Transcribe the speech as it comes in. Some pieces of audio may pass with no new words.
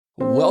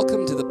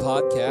Welcome to the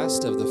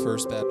podcast of the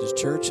First Baptist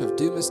Church of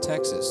Dumas,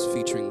 Texas,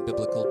 featuring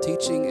biblical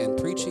teaching and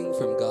preaching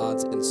from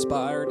God's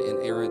inspired,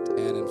 inerrant,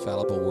 and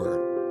infallible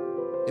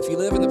Word. If you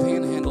live in the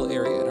Panhandle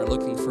area and are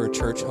looking for a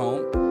church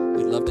home,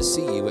 we'd love to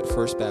see you at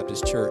First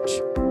Baptist Church.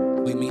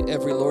 We meet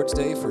every Lord's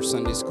Day for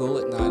Sunday school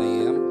at 9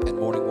 a.m. and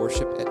morning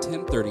worship at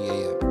 10:30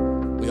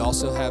 a.m. We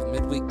also have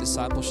midweek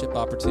discipleship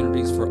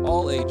opportunities for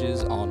all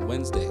ages on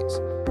Wednesdays.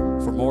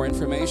 For more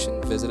information,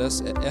 visit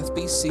us at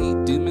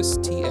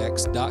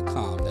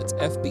fbcdumastx.com. That's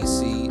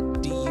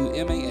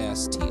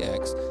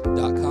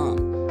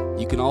fbcdumastx.com.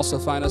 You can also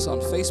find us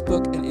on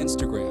Facebook and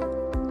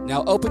Instagram.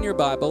 Now open your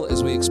Bible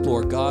as we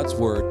explore God's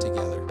Word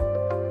together.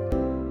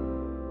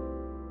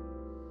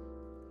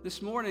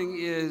 This morning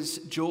is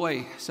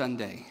Joy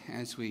Sunday,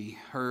 as we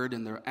heard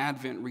in the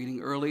Advent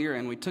reading earlier,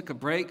 and we took a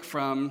break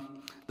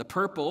from the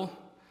purple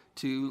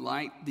to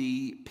light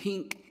the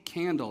pink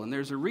candle, and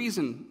there's a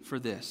reason for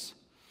this.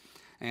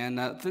 And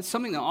it's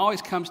something that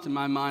always comes to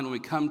my mind when we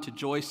come to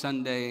Joy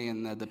Sunday,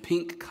 and the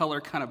pink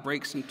color kind of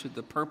breaks into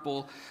the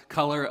purple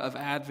color of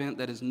Advent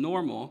that is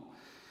normal,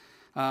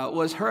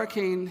 was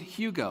Hurricane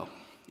Hugo.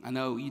 I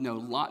know you know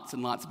lots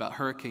and lots about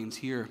hurricanes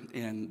here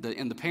in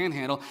the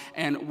Panhandle,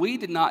 and we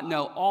did not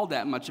know all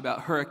that much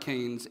about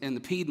hurricanes in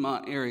the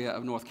Piedmont area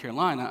of North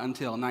Carolina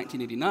until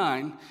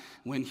 1989,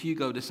 when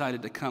Hugo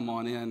decided to come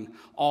on in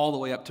all the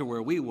way up to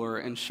where we were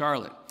in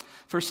Charlotte.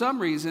 For some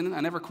reason, I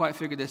never quite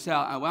figured this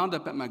out, I wound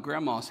up at my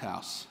grandma's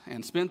house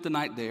and spent the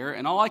night there,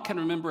 and all I can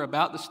remember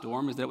about the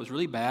storm is that it was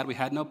really bad. We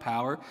had no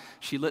power.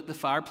 She lit the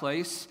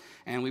fireplace,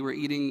 and we were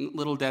eating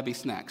Little Debbie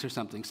snacks or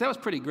something. So that was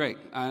pretty great,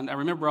 and I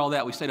remember all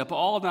that. We stayed up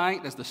all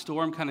night as the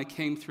storm kind of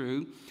came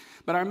through,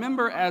 but I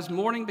remember as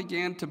morning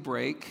began to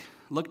break,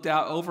 looked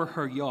out over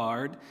her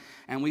yard,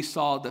 and we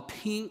saw the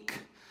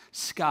pink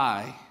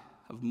sky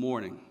of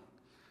morning.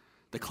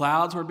 The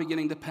clouds were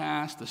beginning to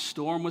pass, the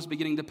storm was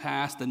beginning to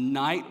pass, the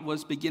night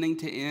was beginning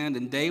to end,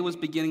 and day was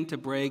beginning to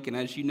break. And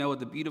as you know, at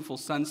the beautiful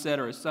sunset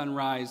or a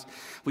sunrise,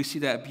 we see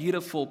that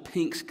beautiful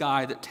pink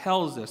sky that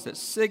tells us, that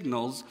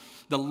signals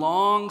the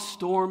long,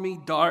 stormy,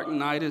 dark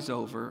night is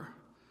over.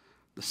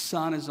 The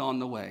sun is on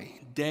the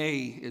way.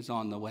 Day is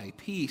on the way.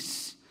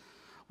 Peace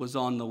was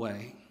on the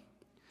way.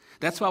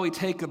 That's why we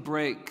take a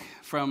break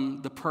from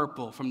the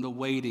purple, from the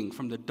waiting,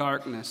 from the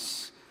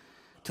darkness,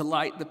 to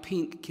light the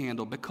pink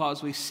candle,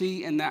 because we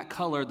see in that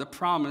color the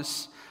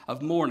promise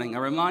of morning,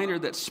 a reminder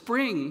that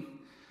spring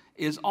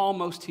is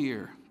almost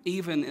here,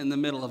 even in the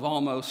middle of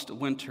almost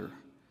winter.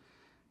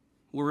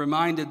 We're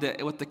reminded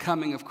that with the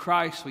coming of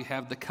Christ, we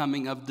have the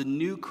coming of the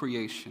new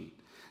creation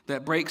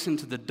that breaks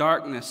into the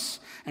darkness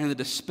and the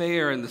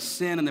despair and the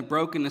sin and the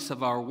brokenness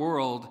of our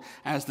world.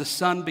 As the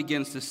sun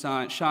begins to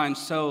shine,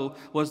 so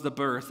was the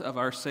birth of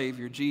our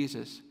Savior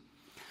Jesus.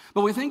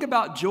 But when we think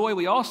about joy,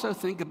 we also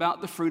think about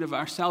the fruit of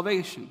our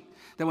salvation.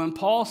 That when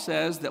Paul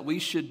says that we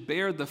should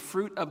bear the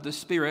fruit of the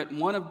Spirit,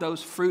 one of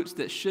those fruits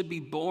that should be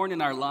born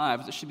in our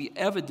lives, that should be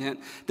evident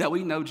that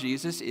we know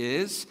Jesus,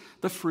 is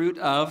the fruit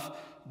of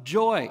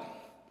joy.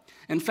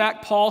 In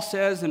fact, Paul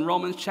says in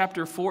Romans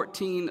chapter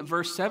 14,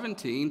 verse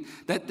 17,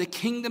 that the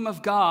kingdom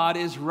of God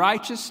is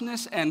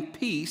righteousness and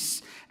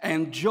peace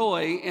and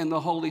joy in the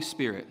Holy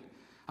Spirit.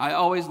 I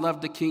always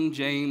loved the King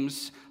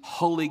James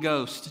Holy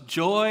Ghost.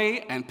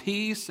 Joy and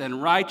peace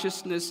and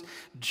righteousness,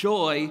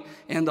 joy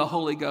in the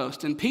Holy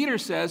Ghost. And Peter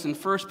says in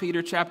 1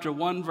 Peter chapter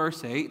 1,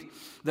 verse 8,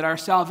 that our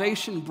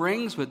salvation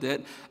brings with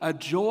it a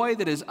joy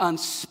that is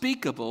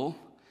unspeakable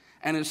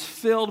and is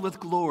filled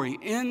with glory,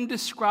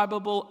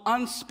 indescribable,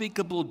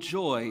 unspeakable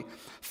joy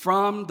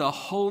from the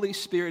Holy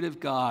Spirit of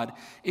God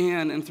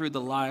in and through the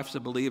lives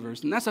of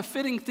believers. And that's a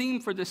fitting theme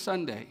for this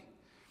Sunday.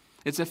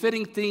 It's a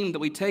fitting theme that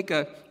we take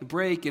a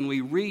break and we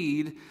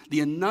read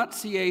the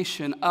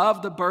annunciation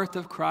of the birth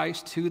of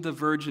Christ to the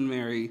Virgin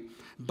Mary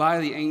by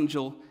the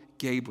angel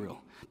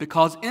Gabriel.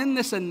 Because in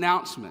this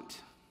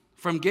announcement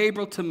from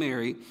Gabriel to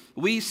Mary,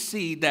 we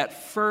see that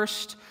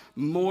first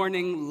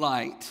morning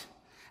light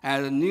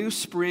as a new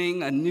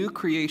spring, a new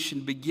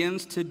creation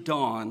begins to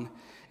dawn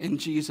in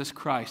Jesus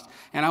Christ.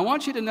 And I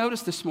want you to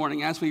notice this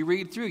morning as we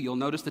read through, you'll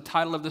notice the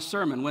title of the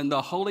sermon, when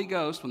the Holy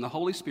Ghost, when the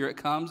Holy Spirit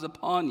comes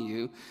upon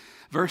you.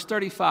 Verse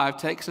 35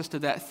 takes us to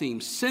that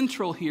theme.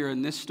 Central here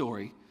in this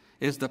story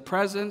is the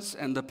presence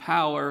and the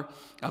power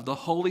of the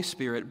Holy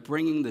Spirit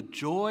bringing the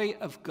joy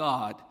of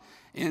God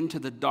into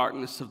the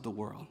darkness of the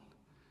world.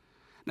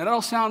 Now that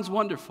all sounds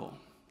wonderful.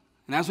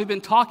 And as we've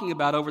been talking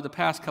about over the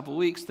past couple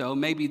weeks, though,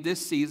 maybe this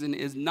season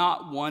is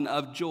not one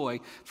of joy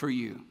for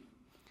you.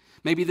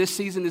 Maybe this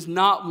season is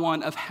not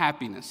one of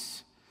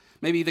happiness.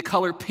 Maybe the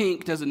color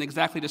pink doesn't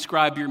exactly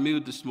describe your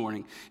mood this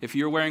morning. If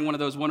you're wearing one of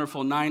those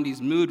wonderful 90s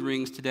mood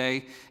rings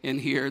today in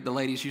here, the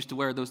ladies used to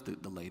wear those,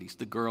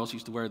 the girls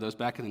used to wear those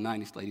back in the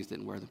 90s. Ladies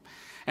didn't wear them.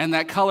 And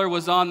that color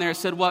was on there,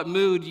 said what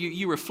mood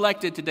you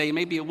reflected today.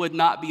 Maybe it would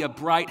not be a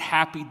bright,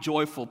 happy,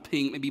 joyful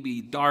pink. Maybe it would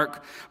be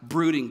dark,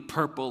 brooding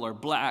purple or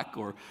black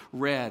or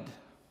red.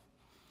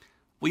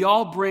 We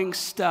all bring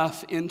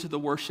stuff into the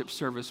worship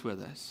service with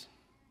us.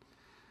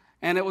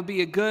 And it would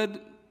be a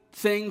good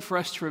thing for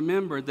us to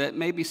remember that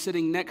maybe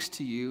sitting next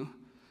to you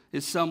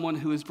is someone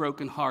who is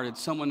brokenhearted,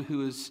 someone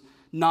who is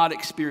not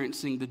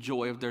experiencing the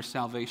joy of their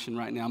salvation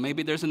right now.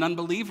 Maybe there's an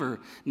unbeliever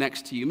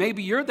next to you.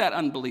 Maybe you're that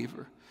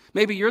unbeliever.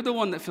 Maybe you're the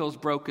one that feels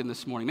broken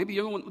this morning. Maybe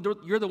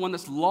you're the one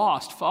that's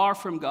lost, far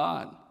from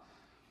God.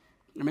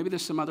 Or maybe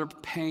there's some other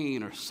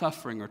pain or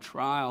suffering or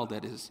trial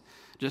that is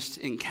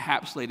just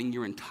encapsulating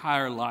your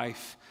entire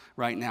life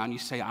right now. And you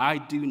say, I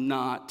do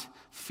not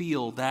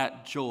feel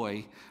that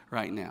joy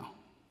right now.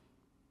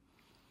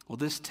 Well,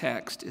 this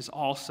text is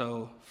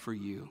also for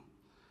you.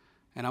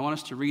 And I want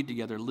us to read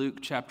together Luke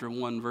chapter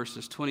 1,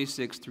 verses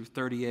 26 through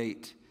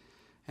 38.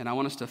 And I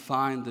want us to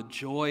find the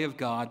joy of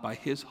God by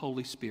His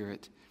Holy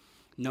Spirit,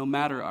 no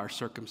matter our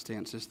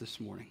circumstances this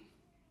morning.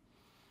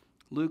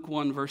 Luke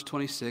 1, verse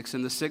 26,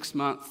 in the 6th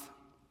month,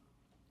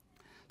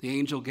 the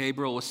angel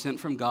Gabriel was sent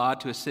from God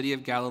to a city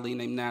of Galilee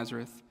named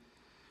Nazareth,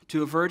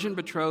 to a virgin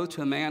betrothed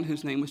to a man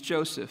whose name was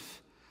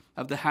Joseph,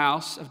 of the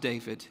house of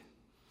David.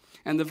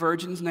 And the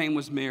virgin's name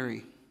was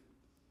Mary.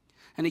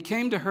 And he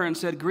came to her and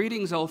said,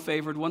 Greetings, O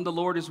favored one, the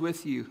Lord is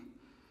with you.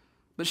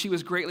 But she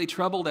was greatly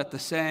troubled at the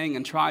saying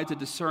and tried to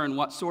discern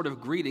what sort of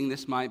greeting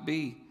this might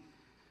be.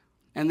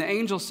 And the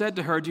angel said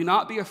to her, Do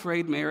not be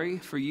afraid, Mary,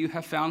 for you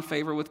have found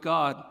favor with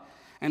God.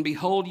 And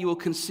behold, you will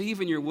conceive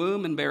in your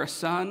womb and bear a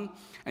son,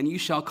 and you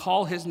shall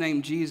call his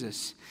name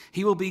Jesus.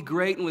 He will be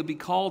great and will be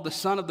called the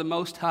Son of the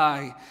Most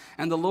High.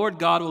 And the Lord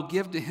God will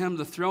give to him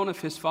the throne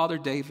of his father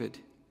David.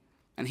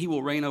 And he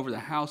will reign over the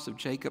house of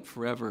Jacob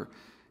forever.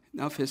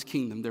 And of his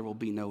kingdom there will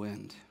be no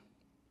end.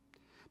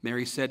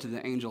 Mary said to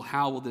the angel,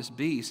 How will this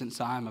be,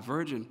 since I am a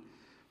virgin?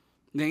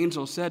 The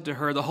angel said to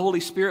her, The Holy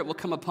Spirit will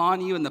come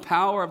upon you, and the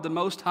power of the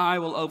Most High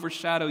will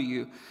overshadow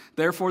you.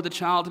 Therefore the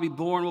child to be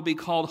born will be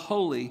called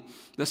Holy,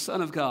 the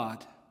Son of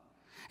God.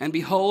 And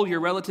behold,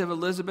 your relative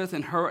Elizabeth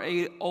in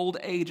her old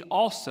age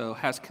also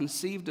has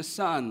conceived a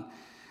son,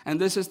 and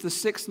this is the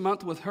 6th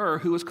month with her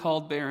who is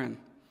called barren.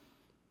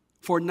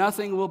 For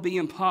nothing will be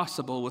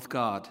impossible with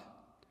God.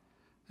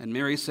 And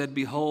Mary said,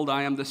 Behold,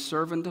 I am the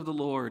servant of the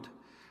Lord.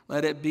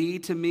 Let it be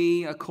to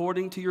me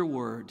according to your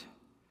word.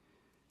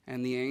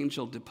 And the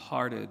angel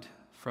departed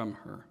from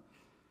her.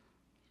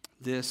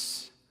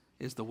 This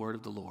is the word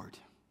of the Lord.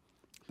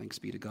 Thanks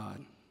be to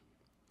God.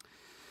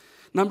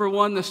 Number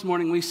 1, this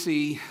morning we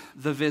see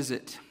the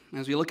visit.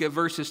 As we look at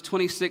verses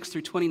 26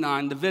 through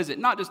 29, the visit.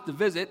 Not just the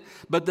visit,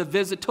 but the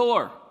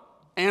visitor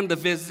and the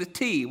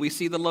visitee. We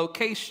see the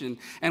location,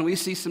 and we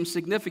see some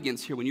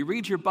significance here. When you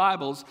read your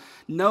Bibles,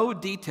 no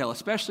detail,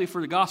 especially for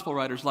the gospel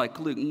writers like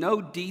Luke,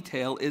 no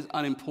detail is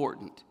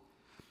unimportant.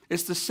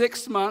 It's the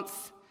 6th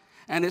month,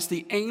 and it's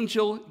the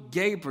angel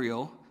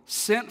Gabriel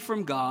sent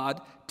from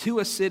God to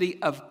a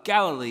city of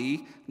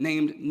Galilee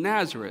named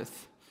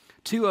Nazareth,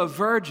 to a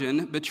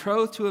virgin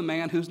betrothed to a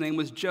man whose name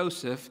was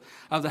Joseph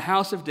of the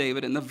house of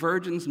David, and the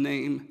virgin's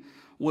name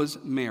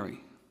was Mary.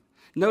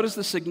 Notice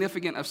the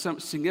significance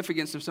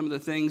of some of the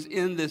things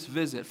in this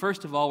visit.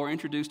 First of all, we're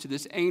introduced to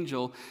this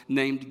angel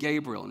named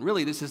Gabriel. And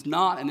really, this is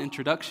not an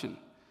introduction,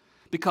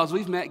 because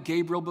we've met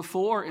Gabriel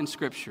before in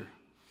Scripture.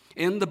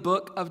 In the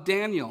book of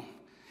Daniel,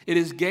 it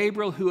is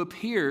Gabriel who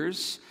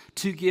appears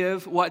to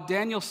give what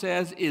Daniel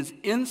says is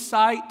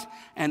insight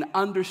and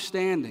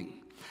understanding.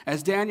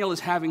 As Daniel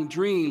is having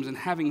dreams and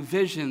having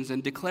visions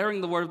and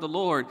declaring the word of the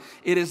Lord,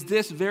 it is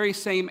this very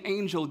same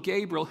angel,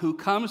 Gabriel, who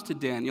comes to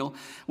Daniel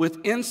with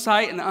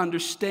insight and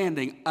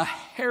understanding, a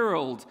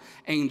herald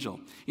angel.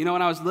 You know,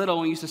 when I was little,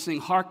 when we used to sing,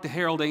 Hark the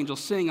Herald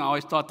Angels Sing, I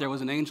always thought there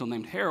was an angel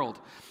named Harold.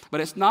 But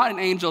it's not an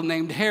angel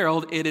named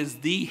Harold. It is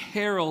the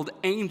herald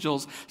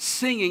angels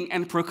singing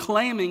and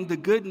proclaiming the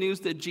good news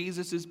that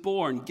Jesus is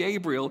born.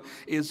 Gabriel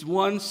is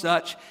one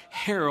such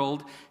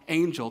herald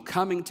angel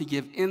coming to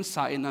give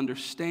insight and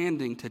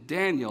understanding to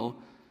Daniel,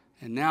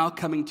 and now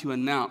coming to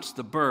announce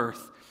the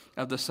birth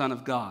of the Son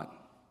of God.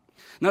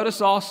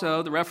 Notice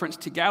also the reference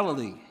to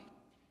Galilee.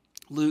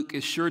 Luke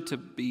is sure to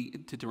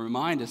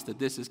remind us that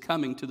this is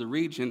coming to the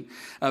region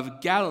of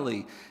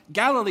Galilee.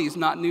 Galilee is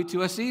not new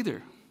to us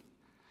either.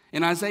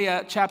 In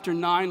Isaiah chapter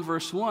 9,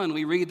 verse 1,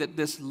 we read that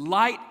this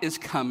light is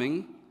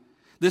coming.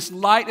 This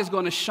light is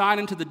going to shine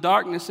into the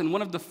darkness. And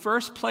one of the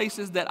first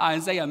places that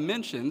Isaiah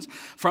mentions,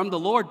 from the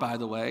Lord, by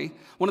the way,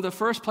 one of the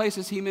first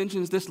places he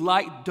mentions this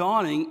light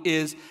dawning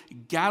is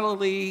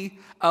Galilee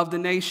of the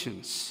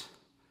nations.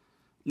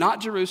 Not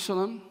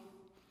Jerusalem.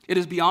 It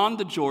is beyond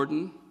the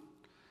Jordan.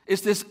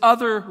 It's this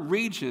other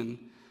region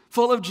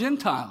full of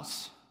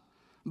Gentiles.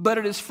 But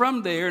it is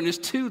from there and is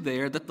to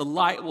there that the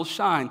light will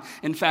shine.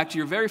 In fact,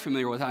 you're very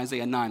familiar with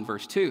Isaiah 9,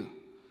 verse 2.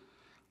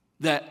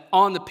 That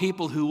on the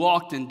people who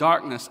walked in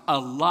darkness, a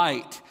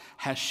light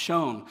has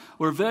shone.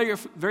 We're very,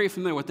 very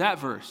familiar with that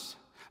verse.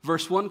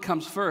 Verse 1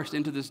 comes first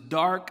into this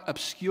dark,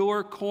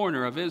 obscure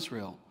corner of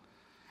Israel.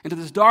 Into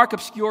this dark,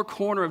 obscure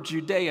corner of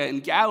Judea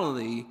and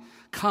Galilee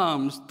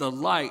comes the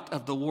light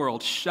of the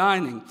world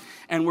shining.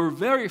 And we're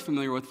very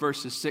familiar with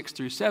verses 6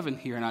 through 7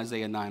 here in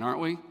Isaiah 9, aren't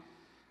we?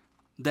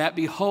 that,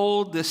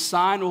 behold, this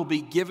sign will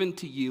be given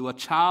to you. A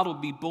child will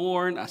be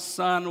born, a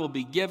son will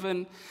be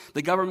given.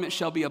 The government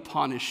shall be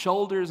upon his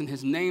shoulders, and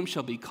his name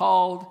shall be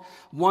called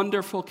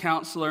Wonderful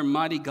Counselor,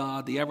 Mighty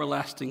God, the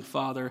Everlasting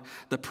Father,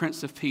 the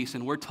Prince of Peace.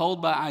 And we're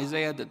told by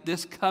Isaiah that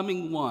this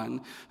coming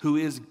one, who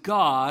is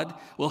God,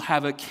 will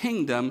have a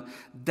kingdom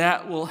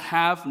that will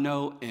have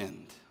no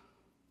end.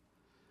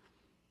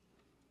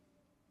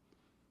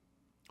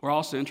 We're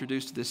also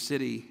introduced to this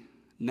city,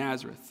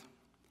 Nazareth.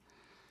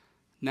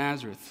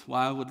 Nazareth.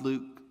 Why would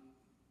Luke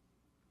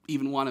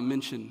even want to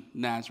mention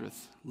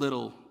Nazareth?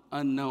 Little,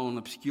 unknown,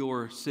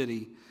 obscure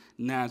city,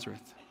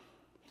 Nazareth.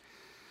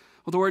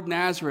 Well, the word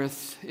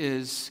Nazareth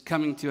is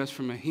coming to us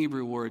from a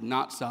Hebrew word,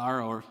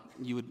 Natsar, or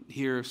you would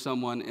hear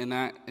someone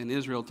in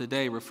Israel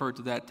today refer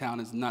to that town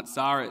as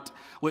Natzaret,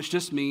 which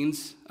just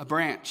means a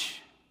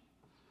branch.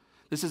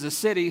 This is a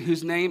city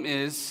whose name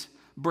is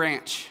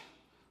Branch.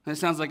 That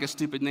sounds like a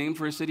stupid name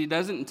for a city,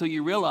 doesn't it? Until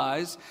you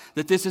realize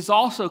that this is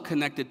also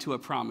connected to a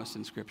promise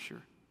in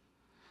Scripture.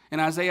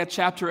 In Isaiah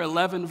chapter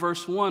 11,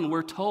 verse 1,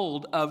 we're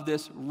told of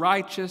this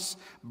righteous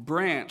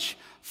branch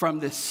from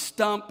this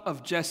stump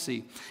of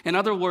Jesse. In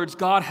other words,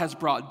 God has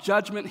brought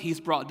judgment. He's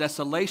brought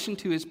desolation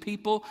to his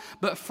people.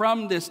 But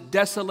from this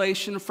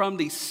desolation, from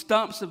these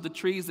stumps of the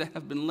trees that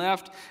have been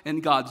left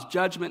in God's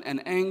judgment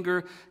and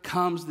anger,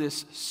 comes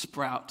this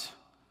sprout,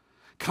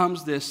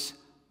 comes this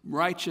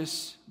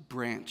righteous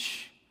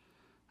branch.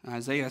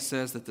 Isaiah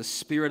says that the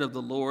Spirit of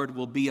the Lord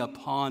will be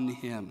upon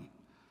him,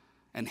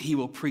 and he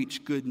will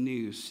preach good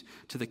news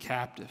to the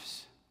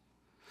captives.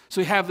 So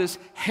we have this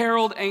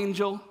herald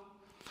angel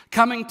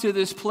coming to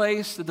this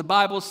place that the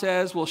Bible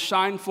says will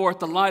shine forth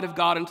the light of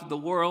God into the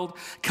world,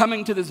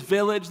 coming to this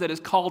village that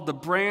is called the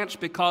Branch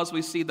because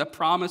we see the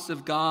promise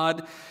of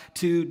God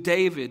to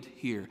David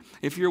here.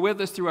 If you're with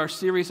us through our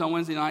series on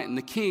Wednesday night in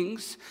the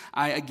Kings,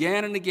 I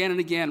again and again and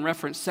again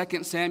reference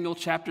 2 Samuel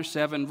chapter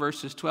 7,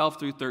 verses 12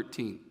 through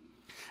 13.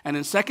 And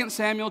in 2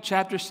 Samuel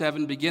chapter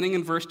 7, beginning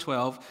in verse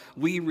 12,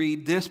 we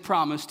read this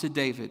promise to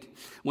David.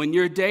 When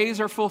your days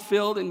are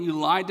fulfilled and you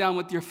lie down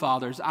with your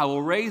fathers, I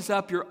will raise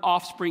up your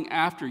offspring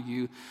after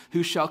you,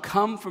 who shall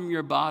come from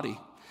your body,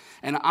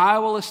 and I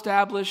will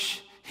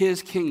establish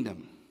his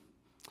kingdom.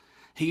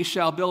 He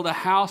shall build a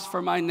house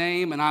for my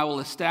name, and I will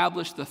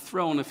establish the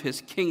throne of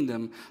his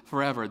kingdom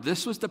forever.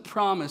 This was the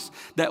promise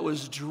that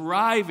was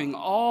driving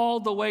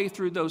all the way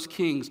through those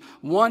kings.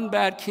 One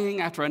bad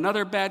king after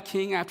another bad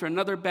king after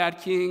another bad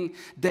king.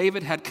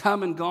 David had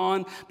come and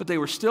gone, but they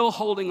were still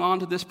holding on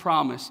to this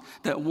promise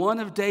that one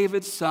of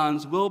David's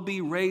sons will be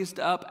raised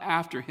up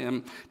after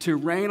him to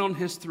reign on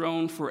his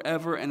throne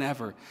forever and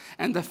ever.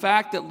 And the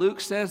fact that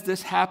Luke says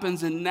this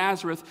happens in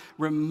Nazareth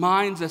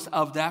reminds us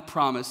of that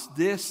promise.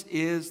 This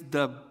is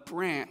the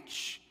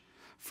branch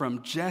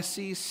from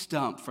Jesse's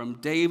stump, from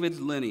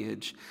David's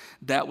lineage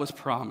that was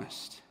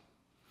promised.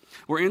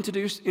 We're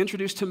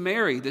introduced to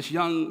Mary, this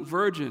young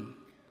virgin.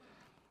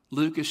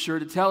 Luke is sure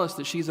to tell us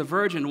that she's a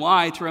virgin.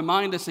 Why? To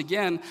remind us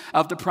again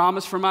of the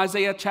promise from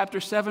Isaiah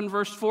chapter 7,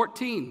 verse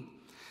 14.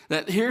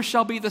 That here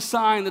shall be the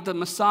sign that the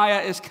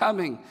Messiah is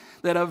coming,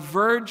 that a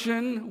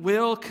virgin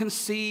will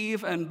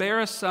conceive and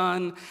bear a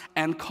son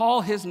and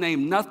call his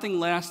name nothing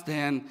less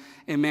than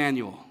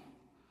Emmanuel.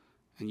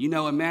 And you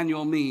know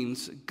Emmanuel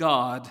means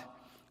God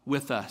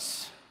with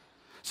us.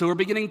 So we're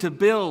beginning to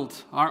build,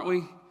 aren't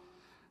we?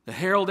 The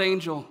herald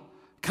angel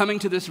coming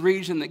to this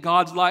region that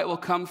God's light will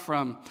come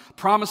from,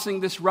 promising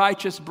this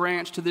righteous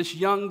branch to this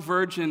young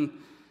virgin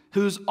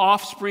whose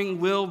offspring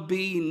will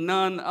be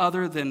none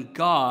other than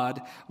God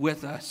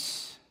with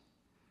us.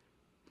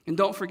 And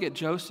don't forget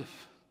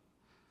Joseph.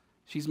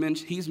 He's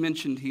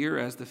mentioned here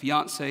as the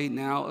fiancé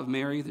now of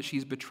Mary, that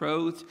she's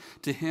betrothed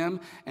to him.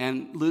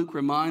 And Luke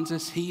reminds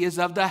us he is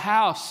of the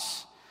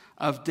house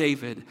of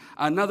David.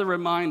 Another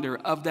reminder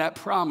of that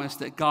promise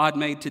that God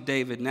made to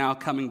David now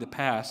coming to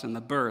pass in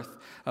the birth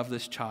of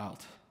this child.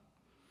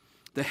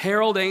 The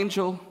herald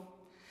angel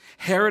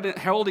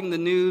heralding the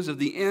news of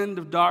the end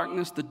of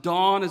darkness. The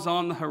dawn is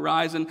on the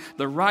horizon.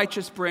 The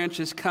righteous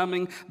branch is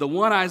coming. The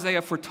one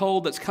Isaiah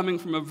foretold that's coming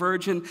from a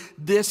virgin.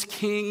 This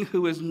king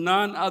who is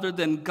none other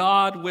than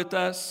God with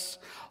us.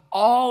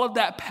 All of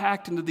that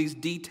packed into these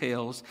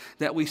details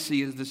that we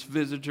see as this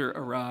visitor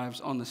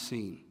arrives on the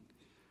scene.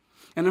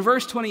 And in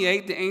verse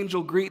 28, the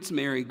angel greets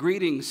Mary.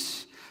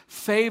 Greetings,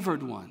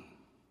 favored one.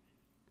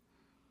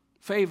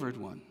 Favored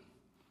one.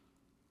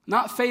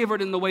 Not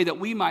favored in the way that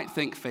we might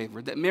think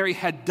favored, that Mary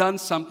had done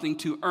something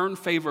to earn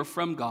favor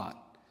from God,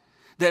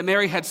 that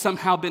Mary had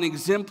somehow been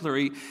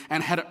exemplary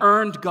and had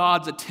earned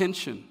God's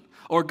attention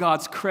or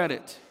God's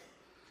credit.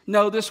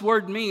 No, this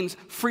word means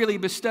freely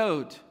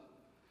bestowed.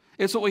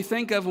 It's what we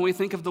think of when we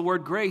think of the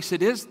word grace.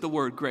 It is the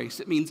word grace.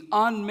 It means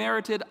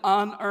unmerited,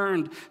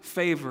 unearned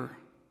favor.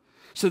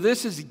 So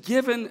this is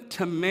given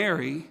to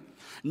Mary,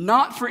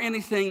 not for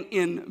anything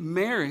in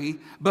Mary,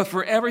 but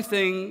for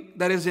everything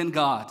that is in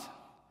God.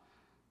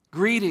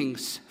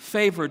 Greetings,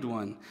 favored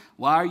one.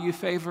 Why are you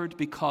favored?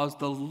 Because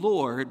the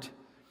Lord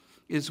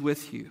is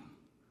with you.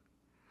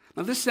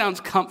 Now this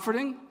sounds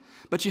comforting,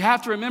 but you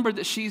have to remember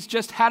that she's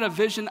just had a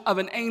vision of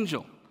an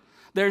angel.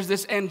 There's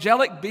this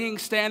angelic being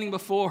standing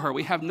before her.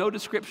 We have no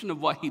description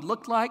of what he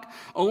looked like,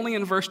 only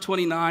in verse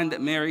 29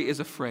 that Mary is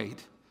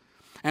afraid.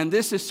 And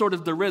this is sort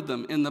of the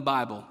rhythm in the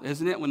Bible,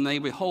 isn't it? When they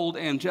behold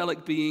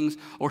angelic beings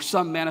or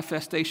some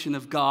manifestation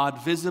of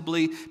God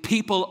visibly,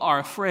 people are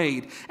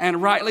afraid,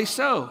 and rightly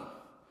so.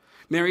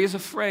 Mary is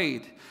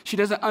afraid. She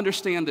doesn't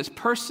understand this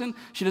person.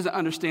 She doesn't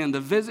understand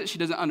the visit. She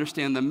doesn't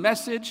understand the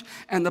message.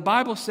 And the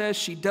Bible says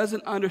she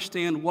doesn't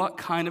understand what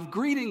kind of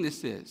greeting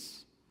this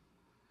is.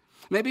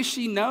 Maybe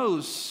she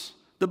knows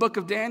the book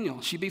of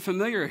Daniel. She'd be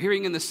familiar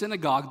hearing in the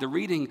synagogue the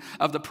reading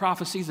of the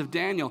prophecies of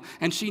Daniel.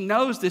 And she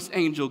knows this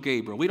angel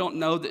Gabriel. We don't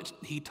know that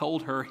he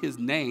told her his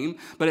name,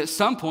 but at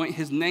some point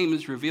his name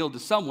is revealed to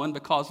someone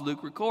because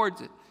Luke records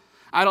it.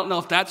 I don't know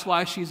if that's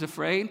why she's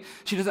afraid.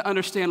 She doesn't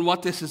understand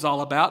what this is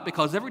all about,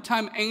 because every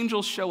time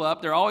angels show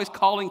up, they're always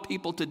calling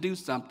people to do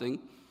something.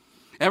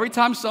 Every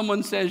time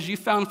someone says, you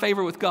found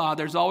favor with God,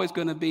 there's always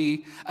going to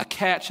be a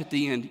catch at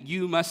the end.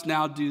 You must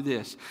now do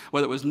this.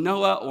 Whether it was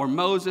Noah or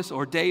Moses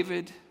or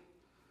David,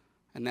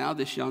 and now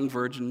this young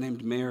virgin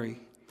named Mary.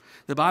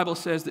 The Bible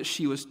says that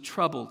she was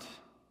troubled.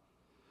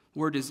 The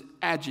word is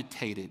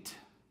agitated.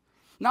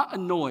 Not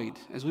annoyed,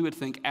 as we would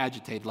think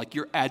agitated, like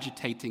you're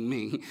agitating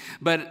me,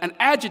 but an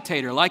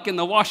agitator, like in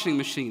the washing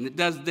machine, that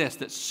does this,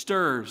 that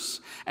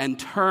stirs and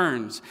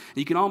turns. And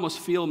you can almost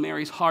feel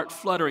Mary's heart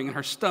fluttering and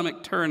her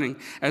stomach turning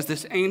as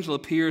this angel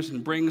appears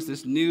and brings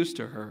this news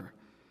to her.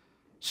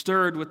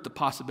 Stirred with the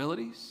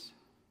possibilities,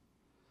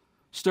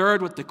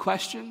 stirred with the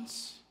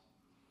questions,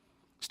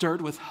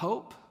 stirred with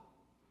hope,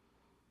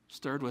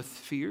 stirred with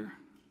fear.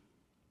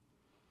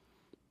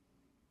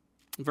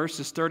 In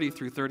verses 30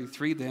 through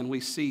 33, then,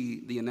 we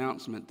see the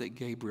announcement that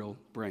Gabriel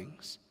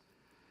brings.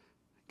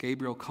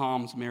 Gabriel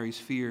calms Mary's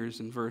fears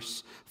in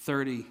verse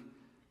 30,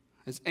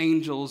 as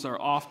angels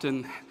are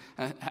often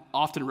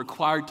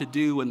required to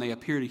do when they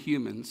appear to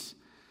humans.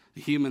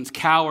 The humans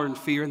cower in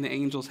fear, and the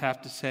angels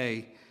have to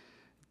say,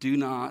 do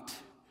not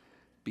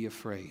be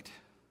afraid.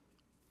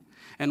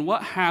 And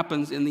what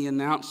happens in the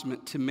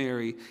announcement to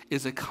Mary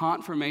is a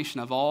confirmation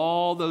of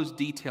all those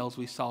details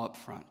we saw up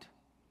front.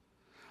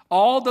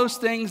 All those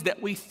things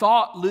that we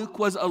thought Luke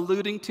was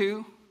alluding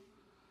to,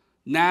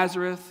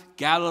 Nazareth,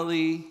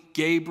 Galilee,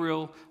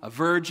 Gabriel, a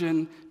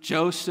virgin,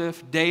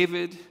 Joseph,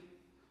 David.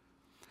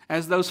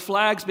 As those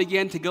flags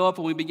began to go up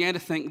and we began to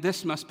think,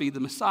 this must be the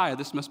Messiah,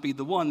 this must be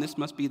the one, this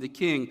must be the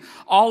King.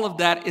 All of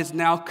that is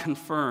now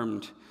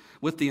confirmed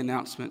with the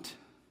announcement.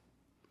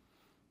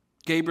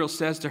 Gabriel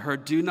says to her,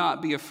 do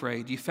not be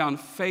afraid. You found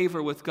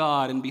favor with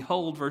God. And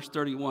behold, verse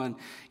 31,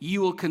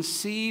 you will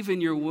conceive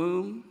in your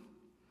womb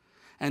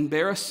and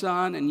bear a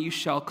son, and you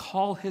shall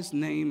call his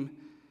name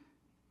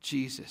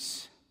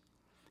Jesus.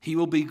 He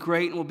will be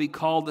great and will be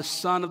called the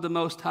Son of the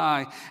Most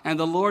High. And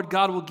the Lord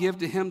God will give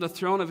to him the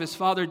throne of his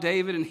father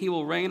David, and he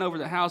will reign over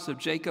the house of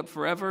Jacob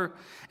forever.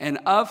 And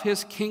of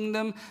his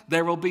kingdom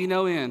there will be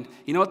no end.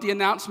 You know what the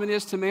announcement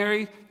is to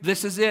Mary?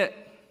 This is it.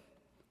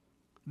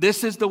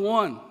 This is the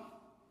one.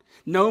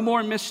 No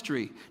more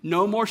mystery,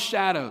 no more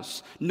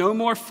shadows, no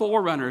more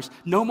forerunners,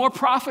 no more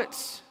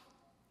prophets.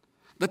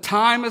 The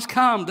time has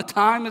come. The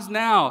time is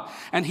now.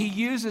 And he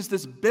uses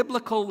this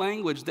biblical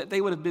language that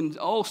they would have been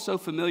so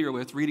familiar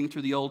with reading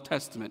through the Old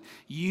Testament.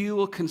 You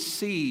will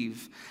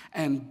conceive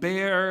and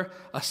bear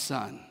a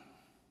son.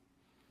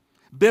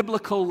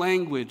 Biblical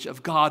language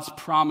of God's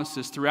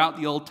promises throughout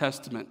the Old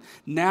Testament,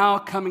 now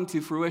coming to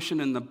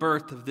fruition in the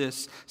birth of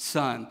this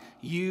son.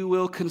 You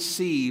will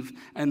conceive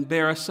and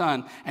bear a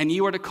son. And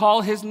you are to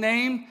call his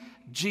name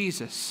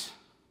Jesus.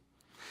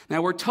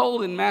 Now we're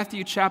told in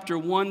Matthew chapter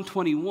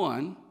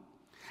 1:21,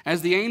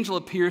 as the angel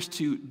appears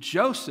to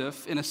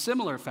Joseph in a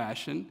similar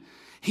fashion,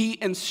 he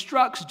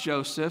instructs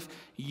Joseph,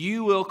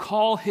 you will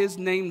call his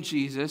name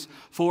Jesus,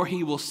 for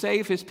he will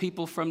save his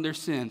people from their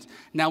sins.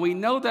 Now we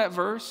know that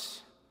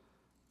verse.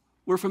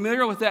 We're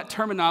familiar with that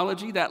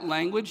terminology, that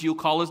language. You'll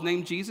call his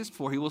name Jesus,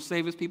 for he will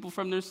save his people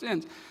from their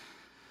sins.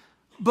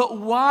 But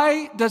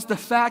why does the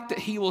fact that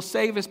he will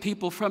save his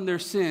people from their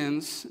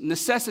sins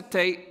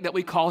necessitate that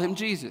we call him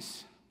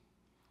Jesus?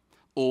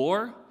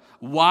 Or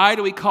why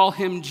do we call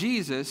him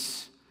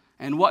Jesus?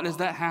 And what does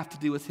that have to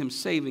do with him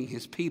saving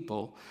his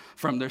people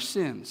from their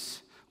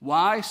sins?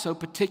 Why so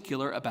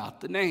particular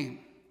about the name?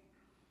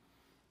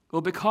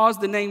 Well, because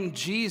the name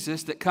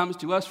Jesus that comes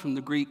to us from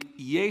the Greek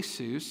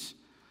Jesus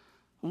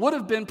would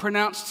have been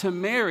pronounced to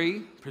Mary,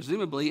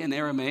 presumably in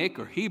Aramaic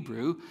or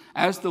Hebrew,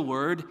 as the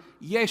word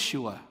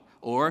Yeshua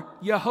or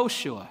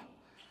Yehoshua,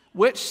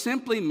 which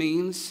simply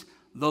means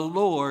the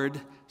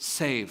Lord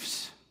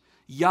saves.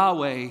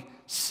 Yahweh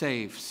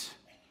saves.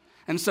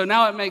 And so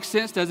now it makes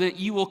sense, doesn't it?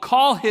 You will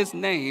call his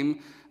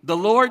name, the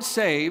Lord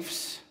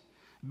saves,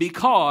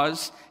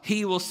 because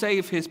he will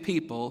save his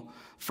people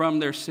from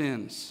their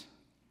sins.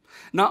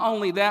 Not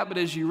only that, but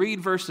as you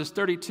read verses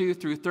 32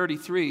 through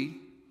 33,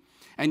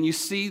 and you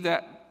see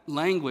that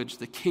language,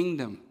 the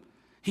kingdom,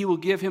 he will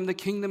give him the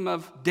kingdom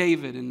of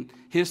David, and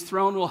his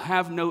throne will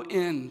have no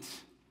end.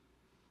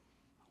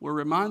 We're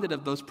reminded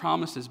of those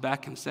promises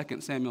back in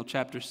 2 Samuel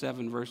chapter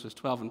 7, verses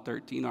 12 and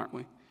 13, aren't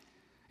we?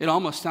 It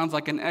almost sounds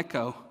like an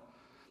echo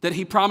That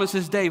he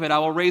promises David, I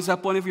will raise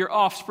up one of your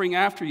offspring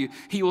after you.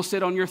 He will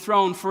sit on your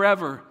throne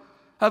forever.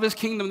 Of his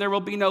kingdom there will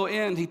be no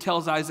end, he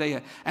tells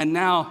Isaiah. And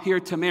now here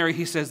to Mary,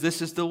 he says,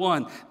 this is the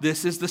one.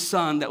 This is the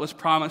son that was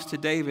promised to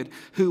David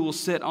who will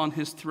sit on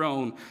his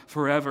throne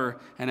forever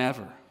and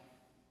ever.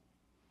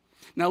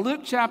 Now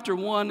Luke chapter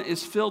 1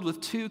 is filled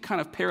with two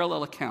kind of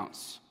parallel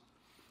accounts.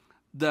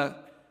 The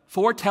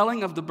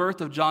foretelling of the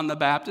birth of John the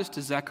Baptist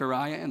to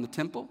Zechariah in the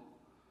temple.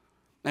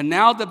 And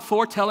now the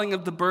foretelling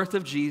of the birth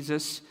of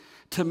Jesus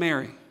to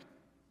Mary.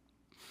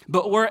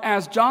 But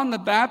whereas John the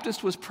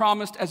Baptist was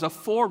promised as a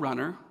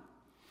forerunner,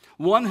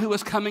 one who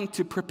was coming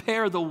to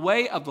prepare the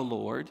way of the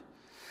Lord,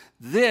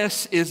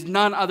 this is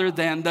none other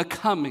than the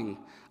coming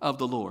of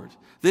the Lord.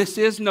 This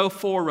is no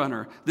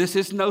forerunner. This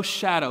is no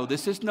shadow.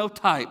 This is no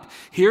type.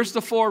 Here's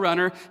the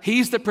forerunner.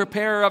 He's the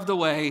preparer of the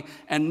way.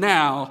 And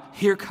now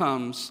here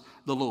comes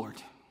the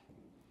Lord.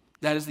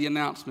 That is the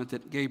announcement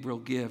that Gabriel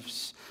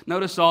gives.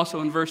 Notice also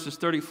in verses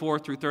 34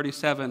 through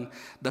 37,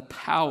 the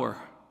power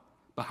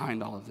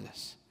behind all of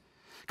this.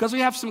 Because we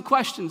have some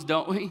questions,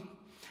 don't we?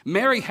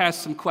 Mary has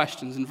some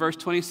questions. In verse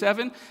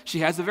 27, she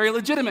has a very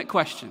legitimate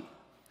question.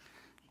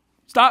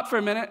 Stop for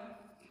a minute.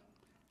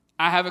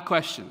 I have a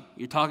question.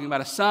 You're talking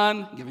about a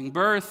son giving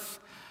birth.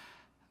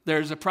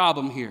 There's a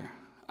problem here.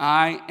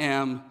 I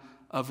am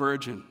a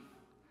virgin.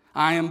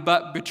 I am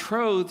but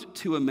betrothed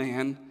to a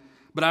man,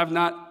 but I've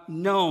not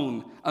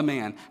known a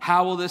man.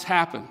 How will this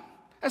happen?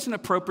 That's an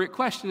appropriate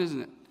question,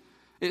 isn't it?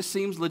 It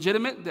seems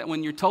legitimate that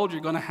when you're told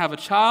you're going to have a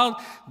child,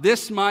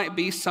 this might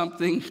be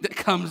something that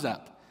comes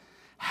up.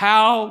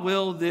 How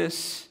will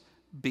this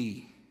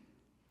be?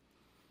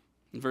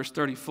 In verse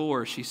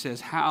 34, she says,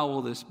 how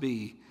will this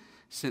be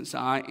since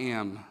I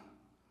am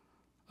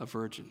a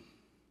virgin?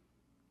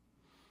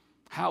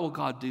 How will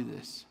God do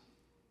this?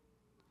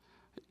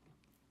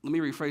 Let me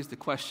rephrase the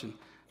question.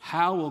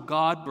 How will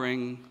God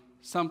bring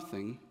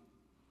something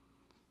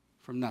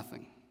from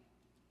nothing?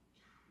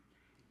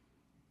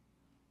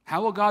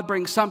 How will God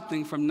bring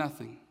something from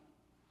nothing?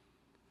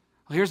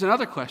 Well, here's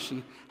another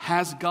question.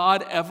 Has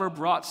God ever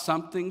brought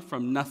something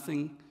from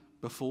nothing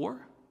before?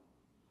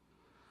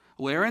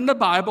 Where in the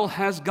Bible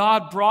has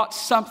God brought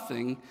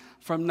something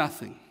from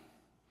nothing?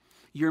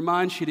 Your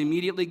mind should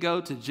immediately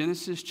go to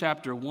Genesis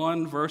chapter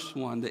 1, verse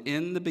 1, that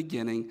in the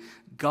beginning,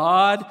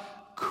 God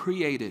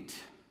created.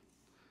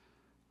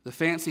 The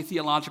fancy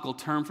theological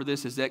term for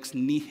this is ex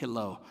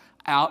nihilo,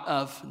 out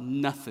of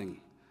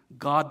nothing.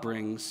 God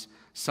brings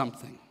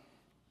something.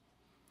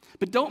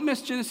 But don't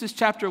miss Genesis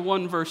chapter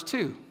 1, verse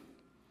 2.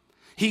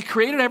 He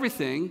created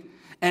everything,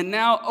 and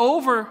now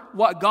over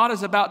what God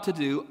is about to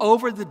do,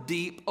 over the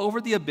deep, over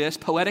the abyss,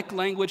 poetic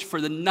language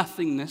for the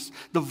nothingness,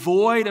 the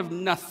void of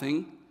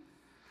nothing,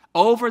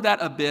 over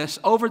that abyss,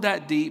 over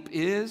that deep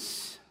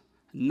is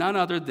none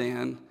other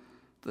than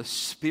the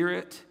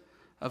Spirit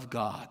of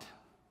God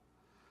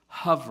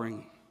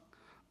hovering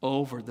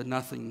over the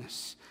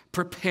nothingness,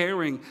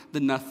 preparing the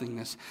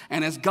nothingness.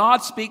 And as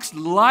God speaks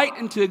light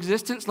into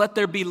existence, let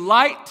there be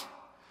light.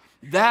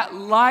 That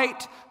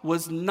light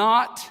was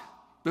not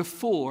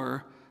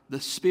before the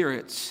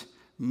Spirit's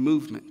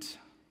movement.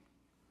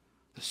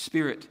 The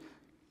Spirit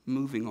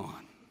moving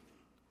on.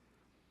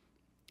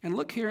 And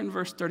look here in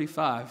verse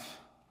 35,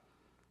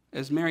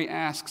 as Mary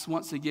asks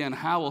once again,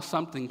 how will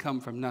something come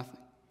from nothing?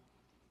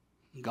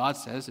 God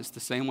says, it's the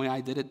same way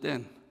I did it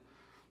then.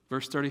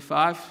 Verse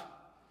 35,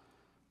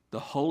 the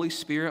Holy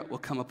Spirit will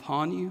come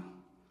upon you,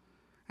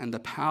 and the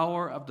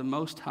power of the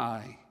Most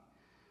High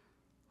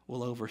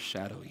will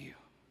overshadow you.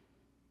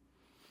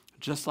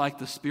 Just like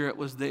the Spirit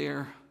was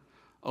there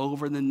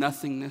over the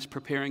nothingness,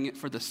 preparing it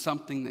for the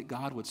something that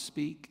God would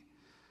speak,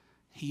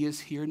 He is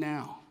here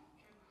now,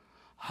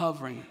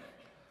 hovering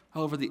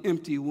over the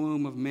empty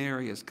womb of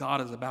Mary as God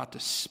is about to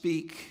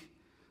speak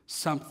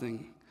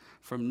something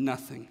from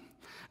nothing.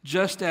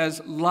 Just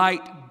as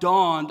light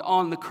dawned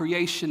on the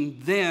creation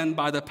then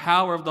by the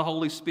power of the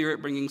Holy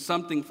Spirit bringing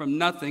something from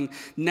nothing,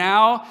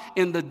 now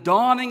in the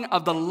dawning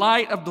of the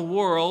light of the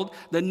world,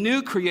 the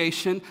new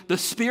creation, the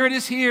Spirit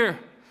is here,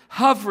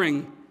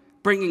 hovering,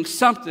 bringing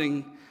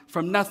something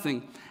from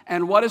nothing.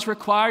 And what is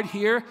required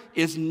here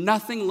is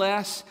nothing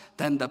less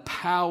than the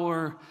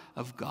power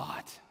of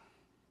God.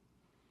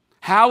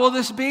 How will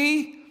this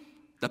be?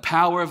 The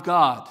power of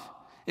God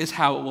is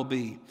how it will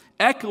be.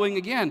 Echoing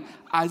again,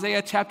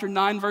 Isaiah chapter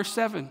 9, verse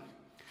 7.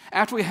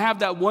 After we have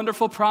that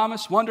wonderful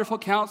promise, wonderful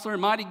counselor,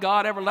 mighty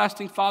God,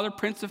 everlasting Father,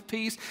 Prince of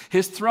Peace,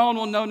 His throne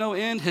will know no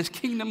end, His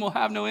kingdom will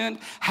have no end.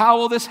 How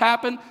will this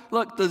happen?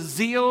 Look, the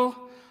zeal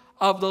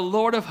of the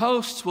Lord of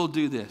hosts will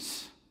do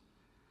this.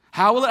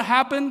 How will it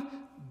happen?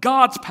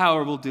 God's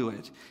power will do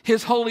it.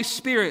 His Holy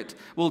Spirit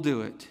will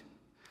do it.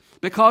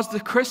 Because the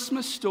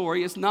Christmas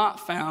story is not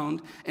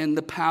found in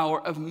the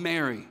power of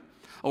Mary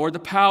or the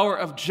power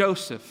of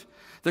Joseph.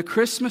 The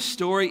Christmas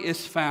story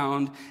is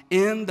found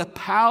in the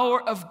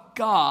power of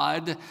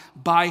God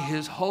by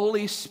His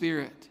Holy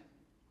Spirit.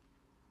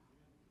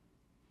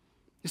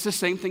 It's the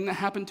same thing that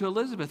happened to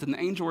Elizabeth, and the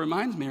angel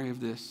reminds Mary of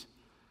this.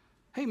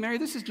 Hey, Mary,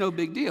 this is no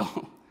big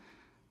deal.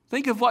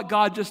 Think of what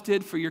God just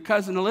did for your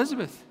cousin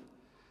Elizabeth.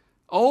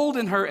 old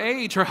in her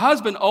age, her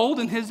husband old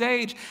in his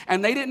age,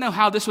 and they didn't know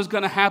how this was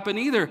going to happen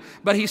either.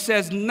 But he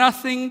says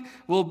nothing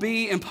will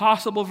be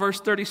impossible, verse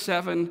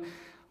 37,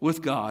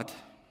 with God.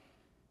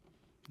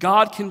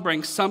 God can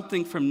bring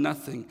something from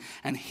nothing,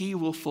 and he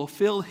will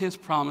fulfill his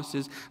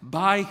promises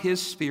by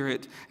his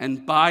Spirit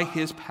and by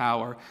his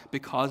power,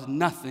 because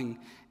nothing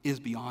is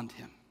beyond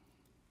him.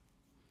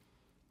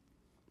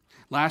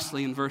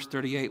 Lastly, in verse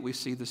 38, we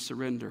see the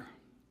surrender.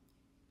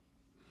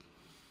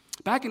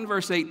 Back in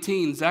verse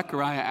 18,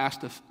 Zechariah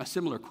asked a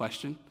similar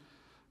question.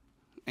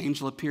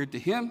 Angel appeared to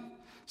him,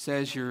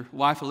 says, your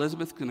wife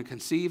Elizabeth is going to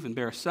conceive and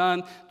bear a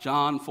son.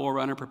 John,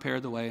 forerunner,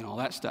 prepared the way, and all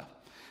that stuff.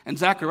 And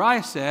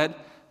Zechariah said,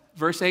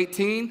 verse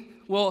 18,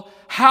 well,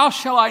 how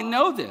shall I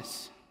know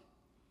this?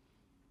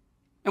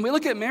 And we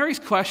look at Mary's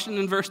question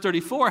in verse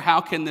 34,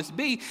 how can this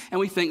be? And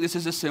we think this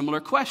is a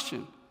similar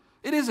question.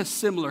 It is a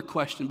similar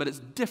question, but it's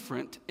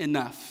different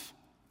enough.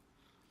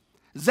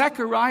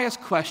 Zechariah's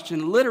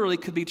question literally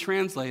could be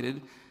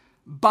translated,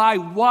 by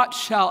what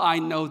shall I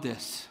know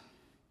this?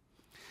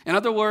 In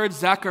other words,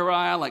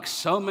 Zechariah, like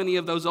so many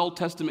of those Old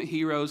Testament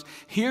heroes,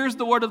 hears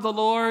the word of the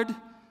Lord,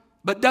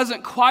 but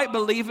doesn't quite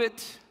believe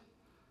it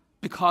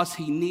because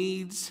he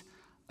needs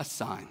a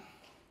sign.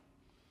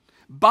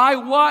 By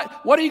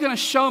what? What are you going to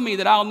show me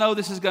that I'll know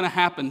this is going to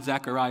happen,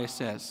 Zechariah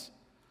says.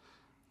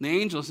 The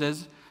angel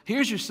says,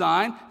 here's your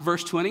sign,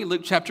 verse 20,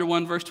 Luke chapter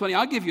 1, verse 20.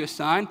 I'll give you a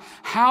sign.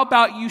 How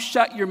about you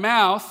shut your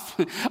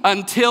mouth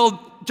until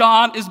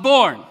John is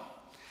born?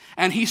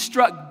 And he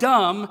struck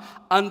dumb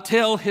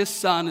until his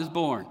son is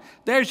born.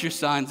 There's your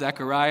sign,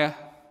 Zechariah.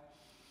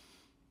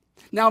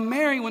 Now,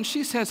 Mary, when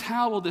she says,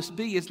 how will this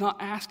be, is not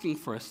asking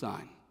for a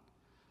sign.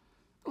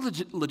 A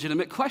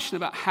legitimate question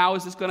about how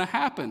is this going to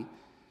happen.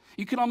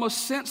 You can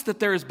almost sense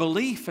that there is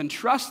belief and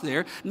trust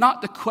there,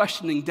 not the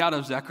questioning doubt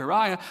of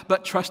Zechariah,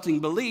 but trusting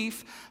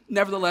belief,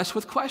 nevertheless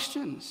with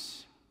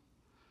questions.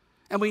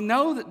 And we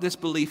know that this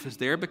belief is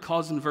there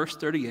because in verse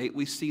 38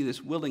 we see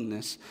this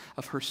willingness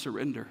of her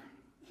surrender.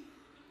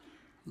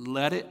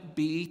 Let it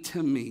be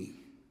to me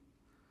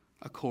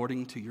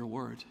according to your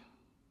word.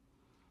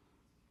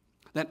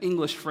 That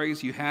English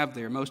phrase you have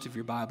there, most of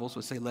your Bibles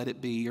would say let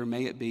it be or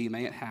may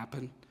it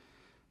happen.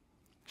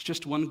 It's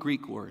just one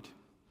Greek word.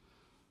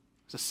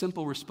 It's a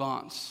simple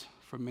response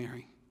from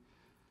Mary.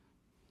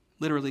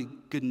 Literally,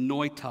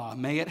 genoita,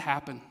 may it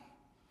happen.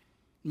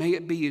 May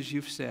it be as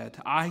you've said.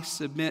 I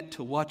submit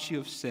to what you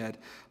have said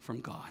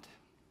from God.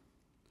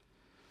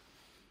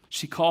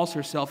 She calls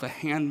herself a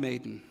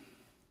handmaiden,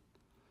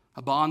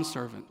 a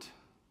bondservant.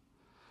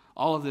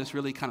 All of this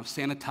really kind of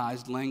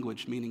sanitized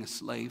language, meaning a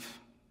slave.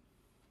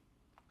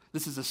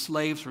 This is a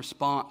slave's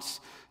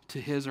response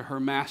to his or her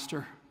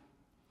master.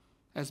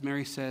 As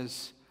Mary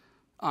says,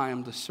 I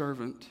am the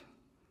servant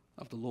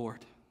of the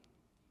Lord.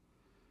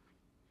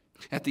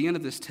 At the end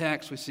of this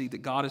text, we see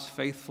that God is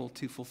faithful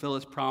to fulfill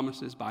his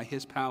promises by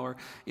his power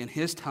in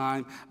his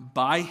time,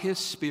 by his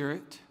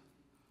Spirit,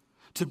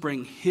 to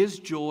bring his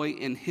joy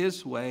in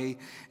his way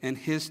and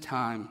his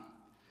time,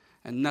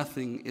 and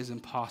nothing is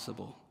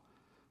impossible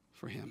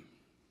for him.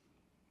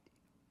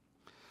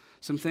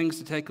 Some things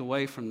to take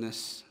away from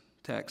this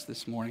text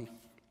this morning.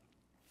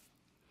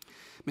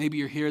 Maybe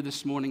you're here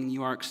this morning and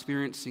you are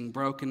experiencing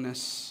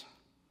brokenness,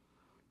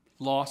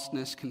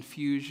 lostness,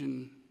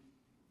 confusion.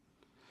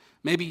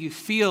 Maybe you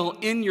feel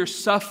in your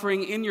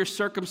suffering, in your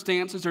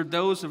circumstances, or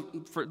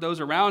for those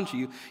around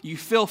you, you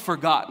feel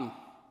forgotten.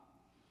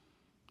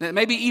 That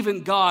maybe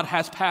even God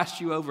has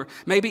passed you over.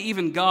 Maybe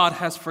even God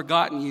has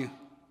forgotten you.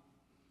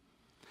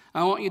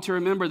 I want you to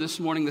remember this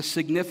morning the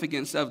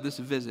significance of this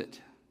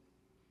visit.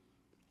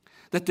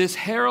 That this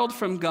herald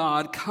from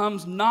God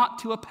comes not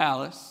to a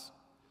palace,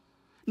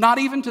 not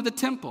even to the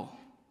temple,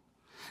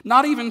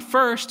 not even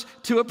first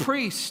to a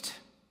priest,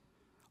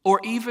 or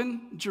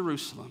even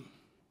Jerusalem.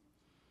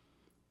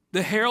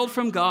 The herald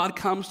from God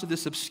comes to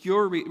this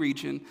obscure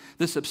region,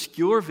 this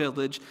obscure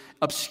village,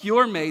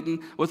 obscure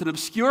maiden with an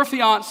obscure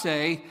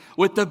fiancé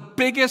with the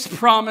biggest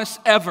promise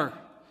ever,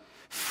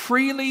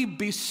 freely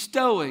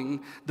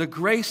bestowing the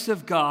grace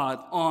of God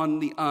on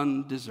the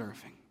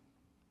undeserving.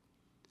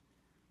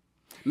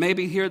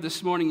 Maybe here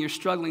this morning you're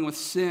struggling with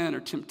sin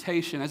or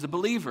temptation as a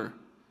believer,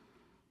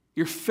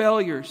 your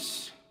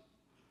failures,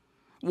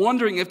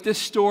 wondering if this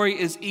story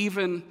is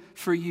even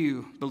for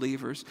you,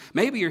 believers.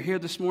 Maybe you're here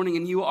this morning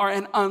and you are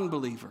an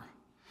unbeliever.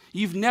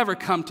 You've never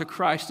come to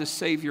Christ as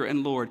Savior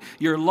and Lord.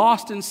 You're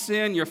lost in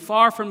sin, you're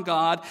far from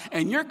God,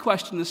 and your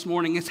question this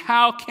morning is,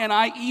 how can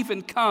I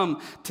even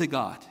come to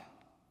God?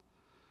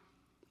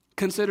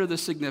 Consider the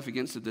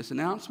significance of this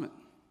announcement.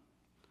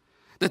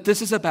 That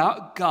this is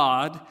about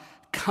God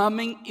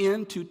coming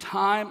into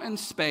time and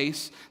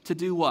space to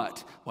do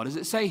what? What does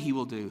it say he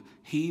will do?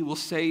 He will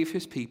save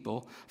his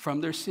people from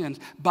their sins.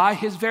 By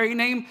his very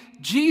name,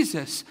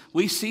 Jesus,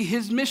 we see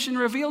his mission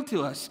revealed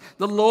to us.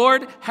 The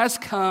Lord has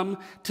come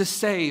to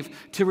save,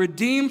 to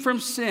redeem from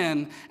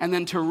sin, and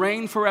then to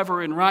reign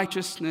forever in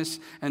righteousness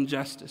and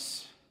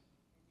justice.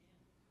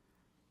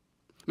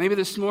 Maybe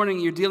this morning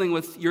you're dealing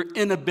with your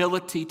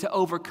inability to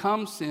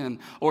overcome sin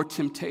or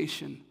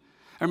temptation.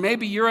 Or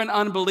maybe you're an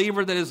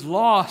unbeliever that is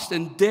lost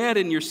and dead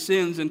in your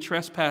sins and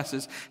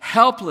trespasses,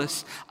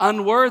 helpless,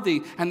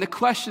 unworthy. And the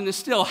question is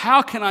still,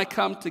 how can I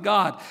come to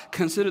God?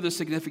 Consider the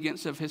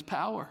significance of His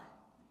power.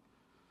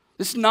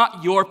 This is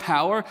not your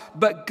power,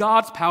 but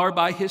God's power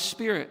by His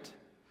Spirit.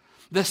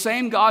 The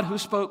same God who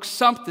spoke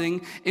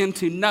something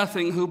into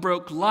nothing, who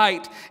broke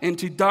light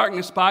into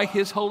darkness by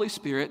His Holy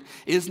Spirit,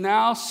 is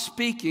now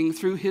speaking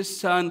through His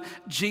Son,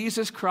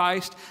 Jesus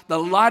Christ, the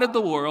light of the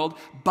world,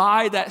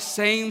 by that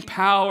same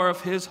power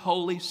of His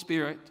Holy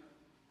Spirit.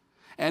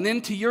 And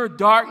into your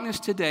darkness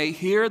today,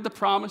 hear the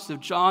promise of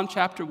John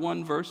chapter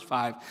 1, verse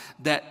 5,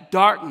 that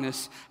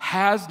darkness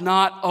has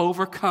not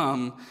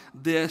overcome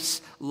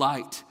this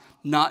light.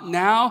 Not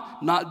now,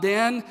 not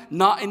then,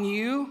 not in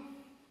you,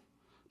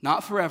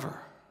 not forever.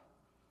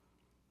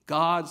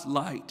 God's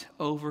light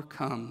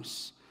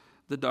overcomes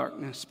the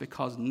darkness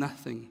because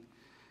nothing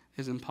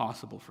is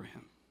impossible for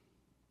Him.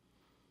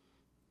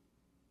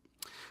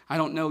 I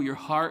don't know your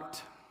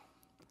heart,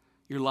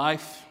 your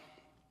life.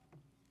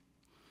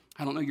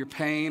 I don't know your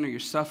pain or your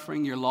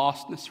suffering, your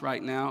lostness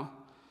right now.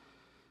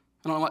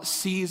 I don't know what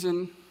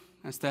season,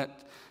 that's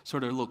that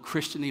sort of little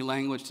Christian-y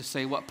language to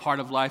say what part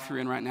of life you're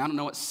in right now. I don't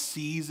know what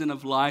season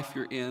of life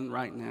you're in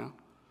right now.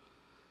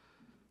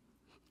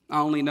 I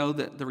only know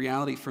that the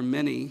reality for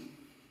many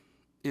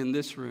in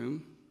this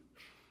room,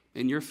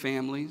 in your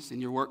families,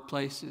 in your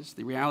workplaces,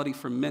 the reality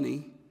for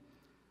many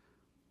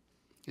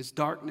is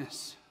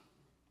darkness,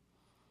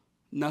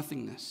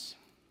 nothingness.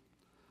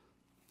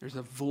 There's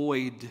a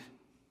void.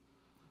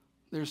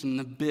 There's an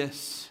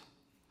abyss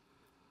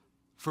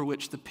for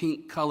which the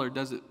pink color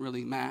doesn't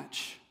really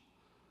match.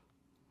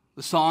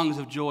 The songs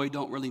of joy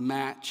don't really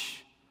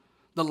match.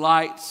 The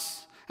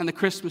lights and the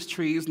Christmas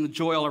trees and the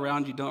joy all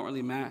around you don't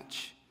really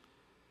match.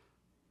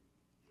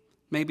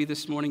 Maybe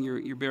this morning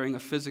you're bearing a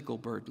physical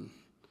burden,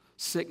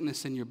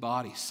 sickness in your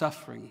body,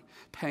 suffering,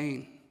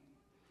 pain.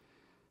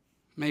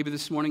 Maybe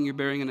this morning you're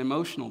bearing an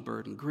emotional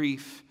burden,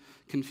 grief,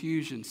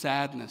 confusion,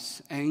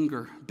 sadness,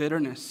 anger,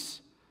 bitterness.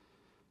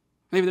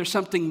 Maybe there's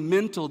something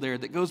mental there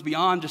that goes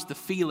beyond just the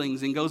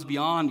feelings and goes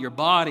beyond your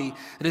body,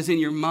 that is in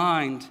your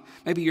mind.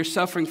 Maybe you're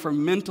suffering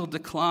from mental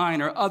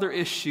decline or other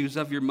issues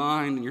of your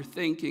mind and your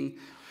thinking.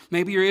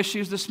 Maybe your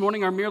issues this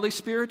morning are merely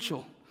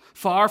spiritual.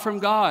 Far from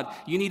God.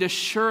 You need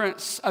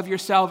assurance of your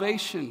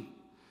salvation.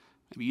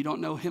 Maybe you don't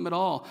know Him at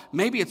all.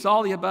 Maybe it's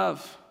all the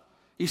above.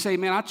 You say,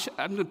 man,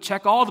 I'm going to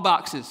check all the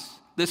boxes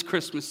this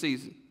Christmas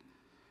season.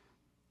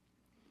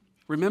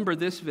 Remember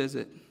this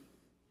visit,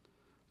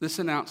 this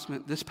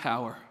announcement, this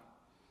power.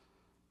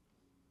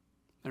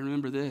 And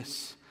remember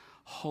this,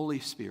 Holy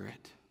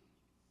Spirit,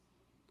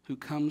 who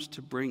comes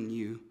to bring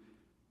you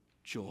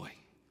joy.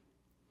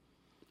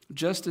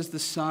 Just as the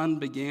sun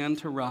began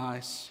to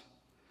rise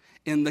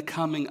in the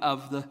coming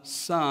of the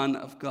Son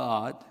of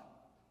God,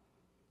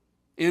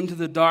 into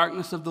the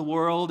darkness of the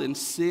world and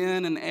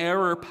sin and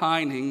error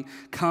pining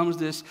comes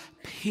this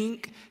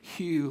pink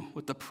hue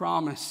with the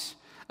promise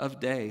of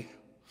day.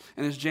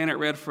 And as Janet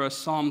read for us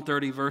Psalm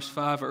 30 verse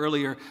 5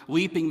 earlier,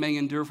 weeping may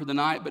endure for the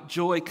night, but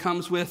joy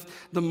comes with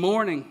the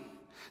morning.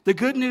 The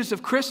good news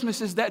of Christmas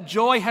is that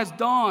joy has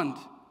dawned.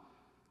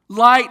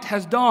 Light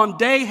has dawned.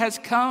 Day has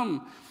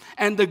come.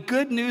 And the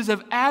good news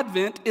of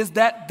Advent is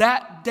that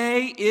that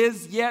day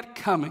is yet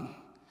coming.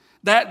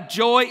 That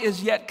joy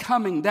is yet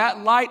coming.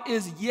 That light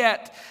is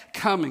yet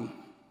coming.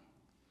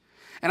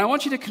 And I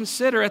want you to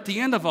consider at the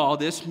end of all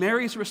this,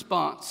 Mary's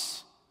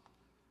response.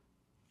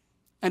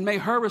 And may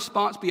her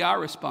response be our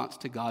response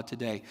to God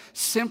today.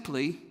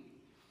 Simply,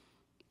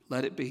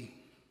 let it be.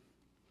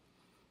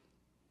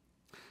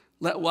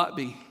 Let what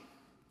be?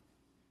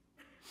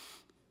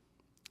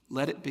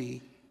 Let it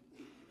be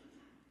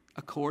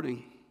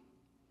according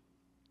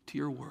to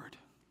your word.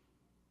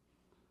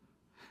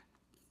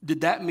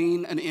 Did that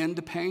mean an end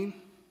to pain?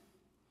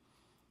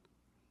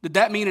 Did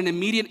that mean an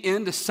immediate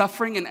end to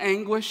suffering and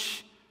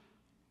anguish?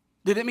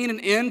 Did it mean an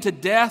end to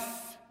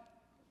death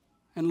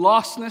and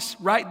lostness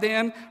right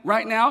then,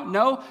 right now?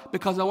 No,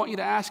 because I want you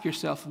to ask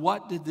yourself,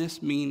 what did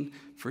this mean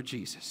for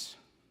Jesus?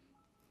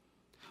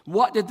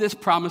 What did this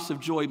promise of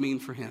joy mean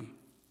for Him?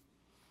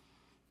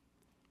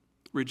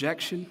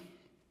 Rejection,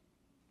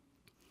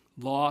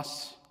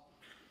 loss,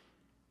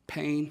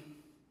 pain,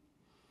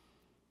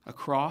 a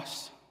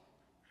cross,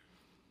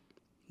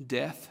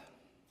 death.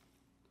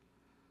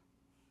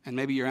 And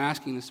maybe you're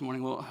asking this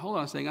morning, well, hold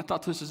on a second, I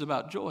thought this was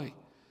about joy.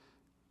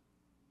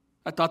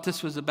 I thought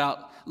this was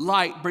about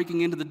light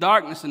breaking into the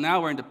darkness, and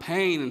now we're into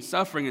pain and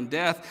suffering and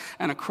death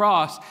and a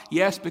cross.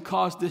 Yes,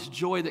 because this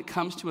joy that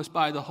comes to us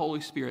by the Holy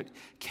Spirit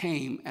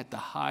came at the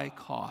high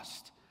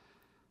cost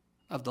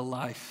of the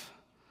life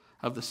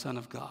of the Son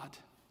of God,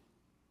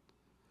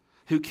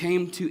 who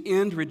came to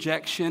end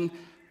rejection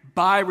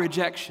by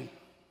rejection,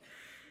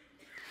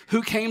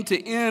 who came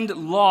to end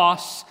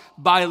loss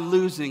by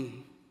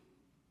losing,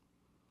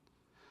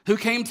 who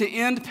came to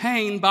end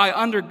pain by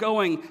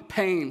undergoing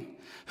pain,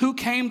 who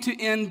came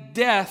to end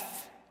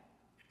death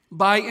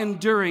by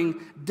enduring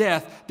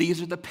death.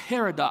 These are the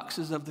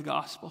paradoxes of the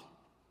gospel.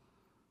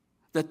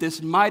 that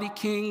this mighty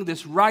king,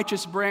 this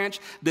righteous branch,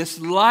 this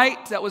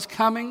light that was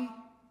coming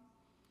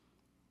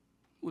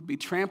would be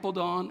trampled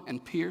on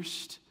and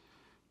pierced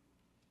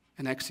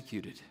and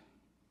executed.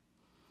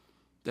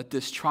 That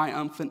this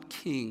triumphant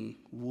king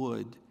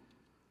would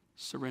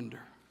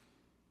surrender.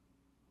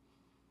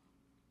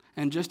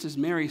 And just as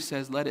Mary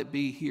says, let it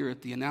be here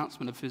at the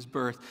announcement of his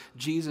birth,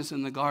 Jesus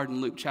in the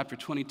garden, Luke chapter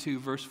 22,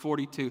 verse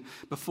 42,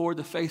 before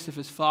the face of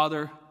his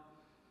Father,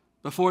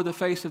 before the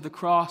face of the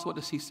cross, what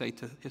does he say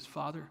to his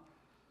Father?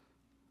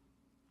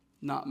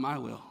 Not my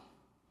will,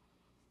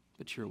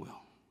 but your will.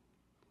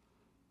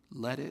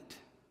 Let it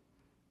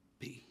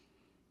be.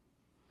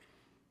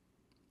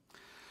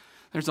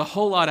 There's a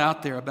whole lot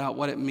out there about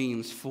what it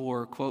means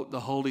for, quote,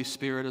 the Holy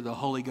Spirit or the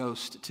Holy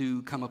Ghost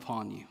to come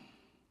upon you.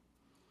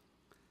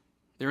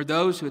 There are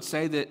those who would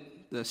say that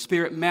the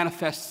Spirit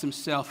manifests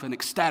himself in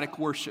ecstatic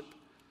worship,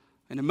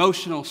 in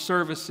emotional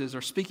services,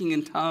 or speaking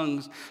in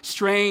tongues,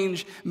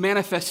 strange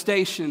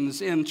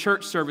manifestations in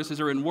church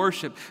services or in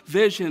worship,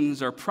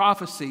 visions or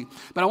prophecy.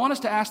 But I want us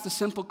to ask the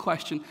simple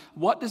question,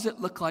 what does it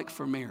look like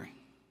for Mary?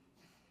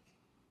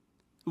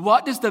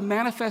 What does the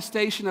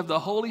manifestation of the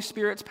Holy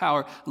Spirit's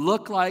power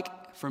look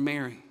like for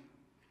Mary?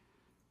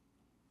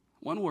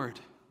 One word,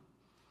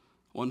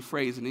 one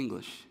phrase in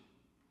English.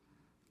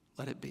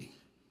 Let it be.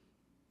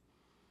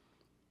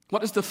 What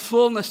does the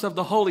fullness of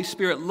the Holy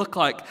Spirit look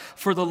like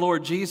for the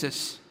Lord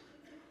Jesus?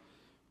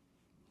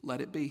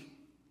 Let it be.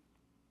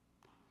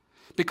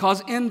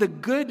 Because in the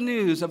good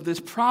news of this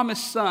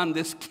promised Son,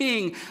 this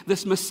King,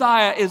 this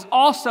Messiah, is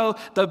also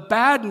the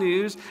bad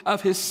news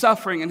of his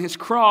suffering and his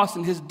cross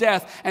and his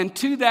death. And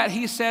to that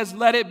he says,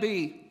 let it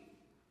be.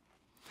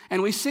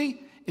 And we see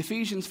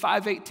Ephesians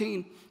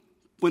 5:18,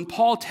 when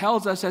Paul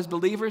tells us as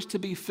believers to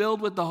be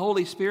filled with the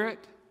Holy Spirit,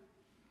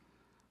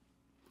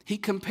 he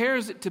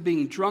compares it to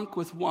being drunk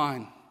with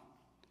wine.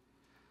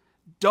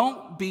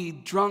 Don't be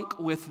drunk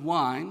with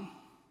wine,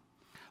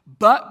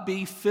 but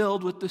be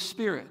filled with the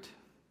Spirit.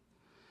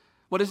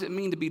 What does it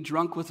mean to be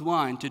drunk with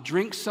wine? To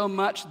drink so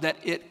much that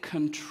it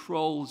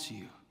controls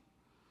you.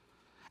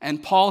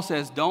 And Paul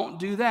says, don't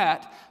do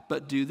that,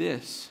 but do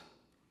this.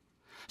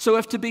 So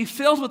if to be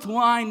filled with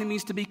wine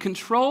means to be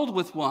controlled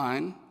with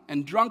wine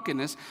and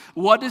drunkenness,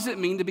 what does it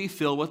mean to be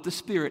filled with the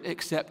Spirit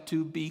except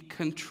to be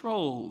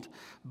controlled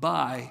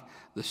by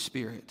the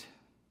Spirit?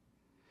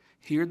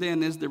 Here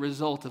then is the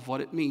result of what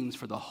it means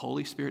for the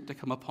Holy Spirit to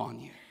come upon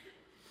you.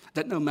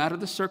 That no matter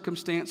the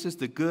circumstances,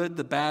 the good,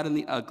 the bad, and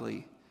the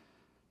ugly,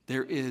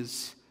 there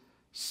is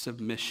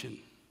submission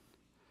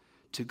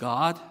to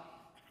God,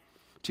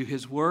 to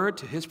his word,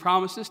 to his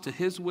promises, to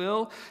his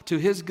will, to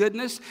his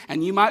goodness.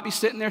 And you might be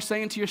sitting there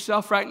saying to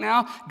yourself right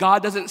now,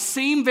 God doesn't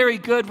seem very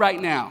good right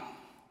now.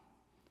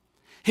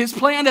 His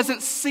plan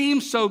doesn't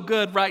seem so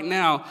good right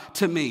now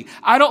to me.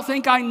 I don't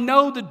think I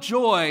know the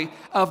joy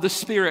of the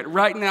Spirit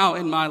right now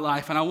in my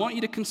life. And I want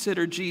you to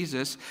consider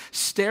Jesus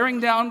staring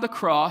down the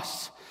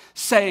cross,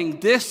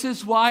 saying, this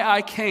is why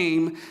I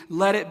came,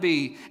 let it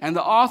be. And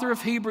the author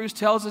of Hebrews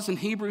tells us in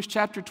Hebrews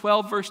chapter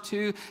 12, verse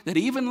 2, that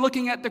even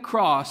looking at the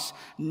cross,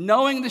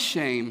 knowing the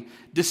shame,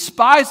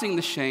 despising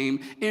the shame,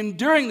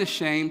 enduring the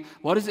shame,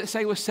 what does it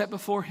say was set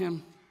before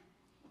him?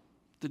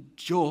 The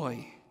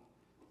joy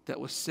that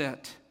was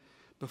set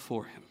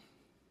before him.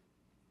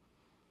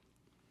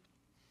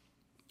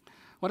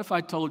 What if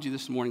I told you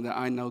this morning that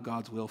I know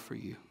God's will for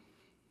you?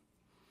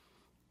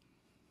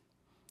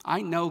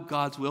 I know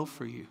God's will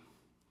for you.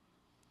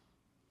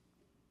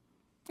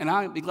 And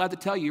I'd be glad to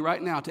tell you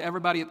right now, to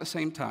everybody at the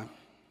same time,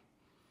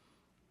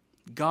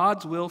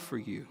 God's will for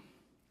you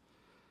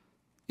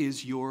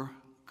is your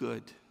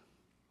good.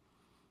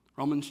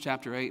 Romans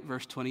chapter 8,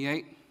 verse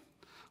 28.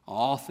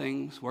 All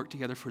things work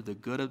together for the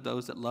good of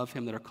those that love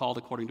him, that are called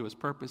according to his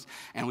purpose.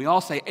 And we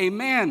all say,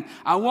 amen.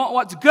 I want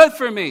what's good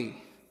for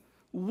me.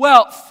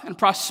 Wealth and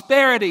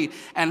prosperity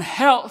and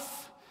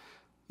health,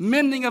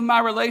 mending of my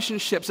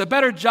relationships, a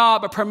better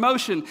job, a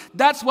promotion.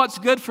 That's what's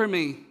good for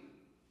me.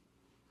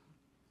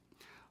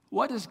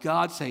 What does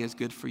God say is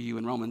good for you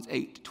in Romans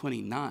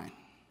 8:29?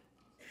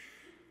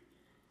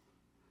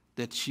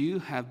 That you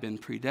have been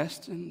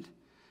predestined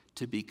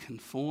to be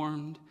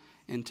conformed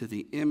into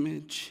the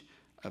image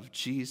of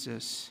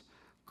Jesus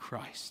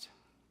Christ.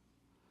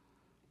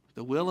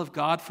 The will of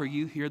God for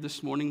you here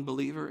this morning,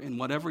 believer, in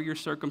whatever your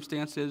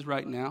circumstance is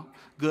right now,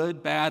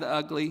 good, bad,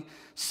 ugly,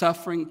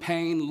 suffering,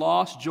 pain,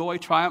 loss, joy,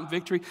 triumph,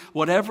 victory,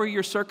 whatever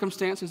your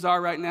circumstances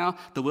are right now,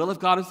 the will of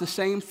God is the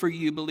same for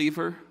you,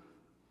 believer,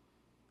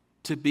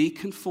 to be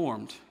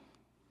conformed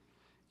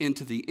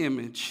into the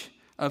image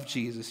of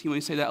Jesus. You want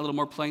me to say that a little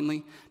more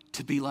plainly?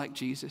 To be like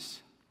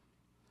Jesus.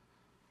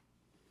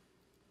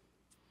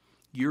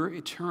 Your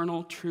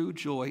eternal true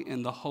joy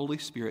in the Holy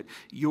Spirit,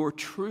 your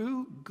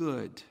true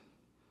good,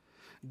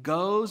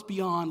 goes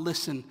beyond,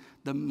 listen,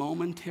 the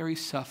momentary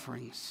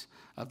sufferings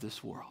of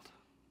this world.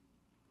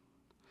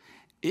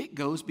 It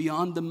goes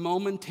beyond the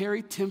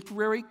momentary,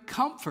 temporary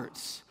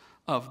comforts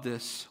of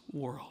this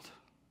world.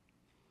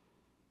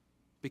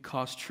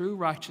 Because true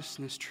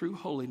righteousness, true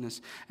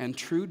holiness, and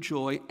true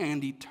joy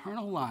and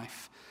eternal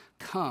life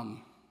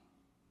come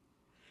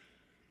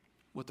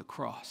with a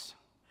cross.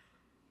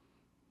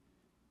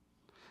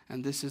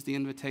 And this is the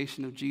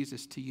invitation of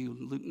Jesus to you,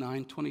 Luke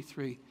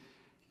 9:23.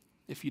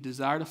 If you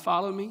desire to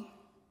follow me,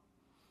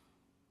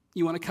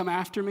 you want to come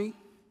after me,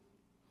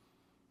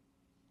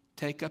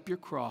 take up your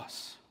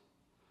cross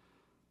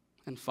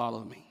and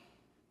follow me.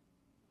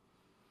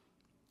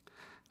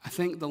 I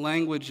think the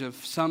language of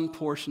some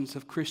portions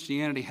of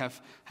Christianity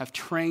have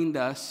trained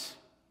us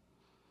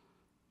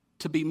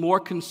to be more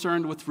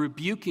concerned with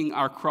rebuking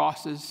our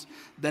crosses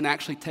than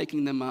actually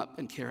taking them up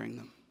and carrying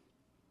them.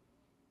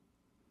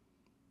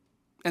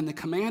 And the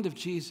command of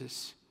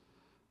Jesus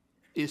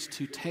is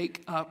to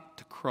take up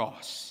the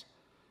cross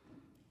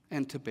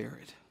and to bear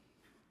it.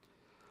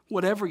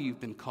 Whatever you've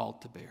been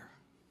called to bear,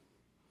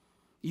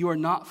 you are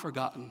not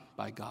forgotten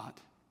by God.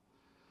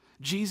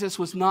 Jesus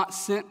was not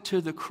sent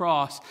to the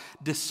cross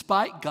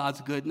despite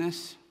God's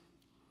goodness,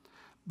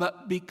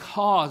 but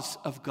because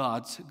of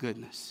God's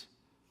goodness.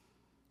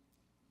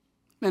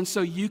 And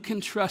so you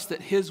can trust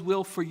that his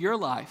will for your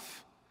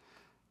life,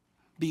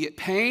 be it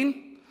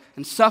pain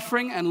and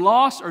suffering and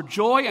loss or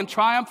joy and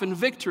triumph and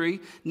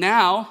victory,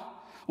 now,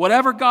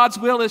 whatever God's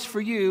will is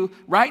for you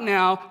right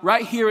now,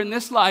 right here in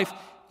this life,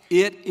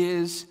 it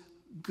is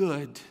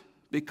good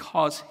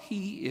because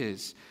he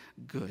is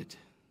good.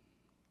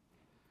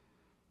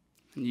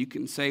 And you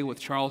can say with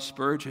Charles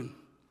Spurgeon,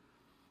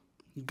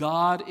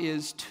 God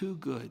is too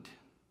good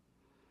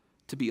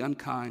to be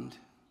unkind,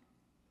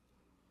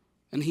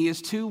 and he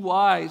is too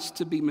wise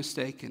to be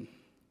mistaken.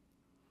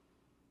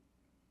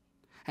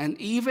 And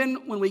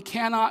even when we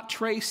cannot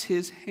trace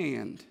his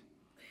hand,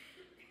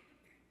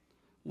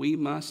 we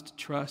must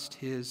trust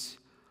his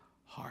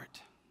heart.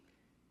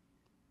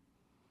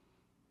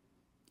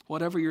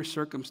 Whatever your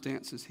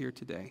circumstances here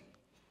today,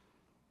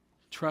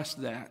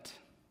 trust that.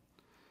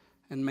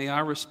 And may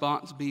our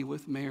response be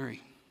with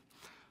Mary,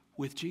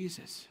 with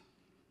Jesus.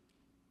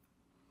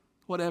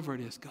 Whatever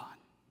it is, God,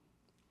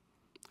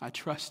 I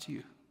trust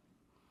you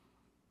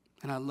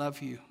and I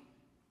love you.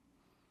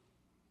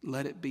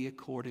 Let it be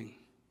according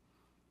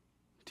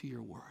to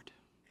your word.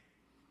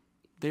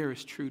 There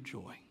is true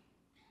joy.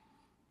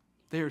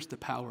 There's the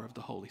power of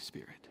the Holy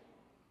Spirit.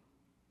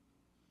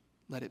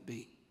 Let it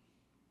be.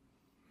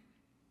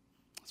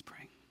 Let's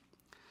pray.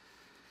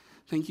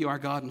 Thank you, our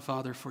God and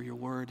Father, for your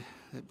word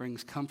that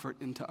brings comfort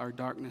into our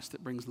darkness,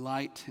 that brings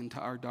light into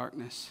our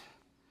darkness.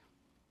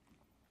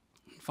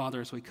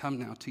 Father, as we come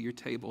now to your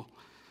table,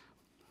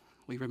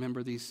 we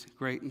remember these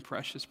great and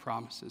precious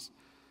promises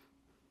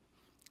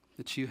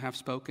that you have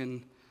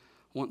spoken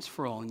once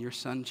for all in your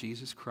Son,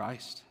 Jesus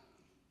Christ,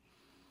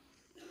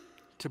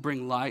 to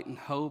bring light and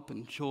hope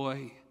and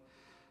joy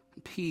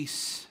and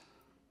peace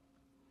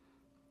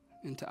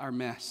into our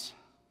mess.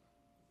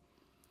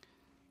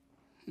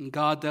 And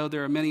God, though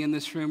there are many in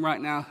this room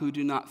right now who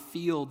do not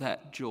feel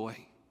that joy,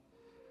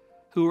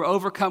 who are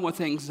overcome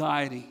with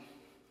anxiety,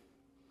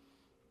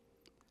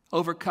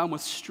 overcome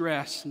with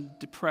stress and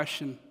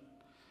depression,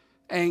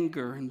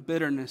 anger and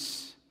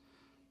bitterness,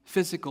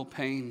 physical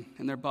pain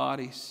in their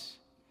bodies,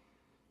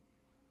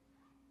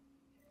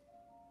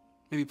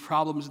 maybe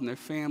problems in their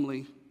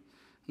family,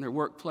 in their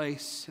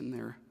workplace, and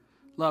their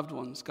loved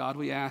ones. God,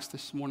 we ask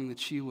this morning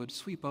that you would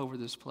sweep over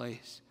this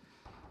place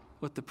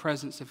with the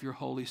presence of your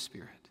Holy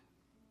Spirit.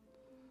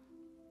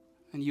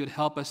 And you would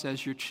help us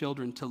as your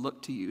children to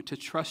look to you, to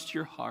trust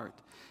your heart,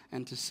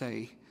 and to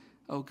say,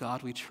 oh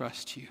God, we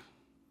trust you.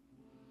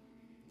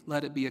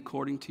 Let it be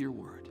according to your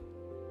word.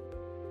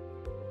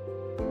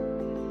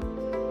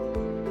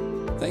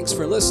 Thanks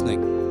for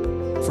listening.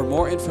 For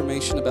more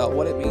information about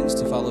what it means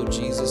to follow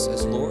Jesus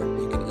as Lord,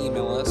 you can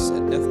email us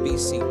at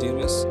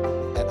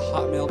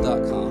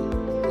fbcdumas@hotmail.com.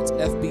 It's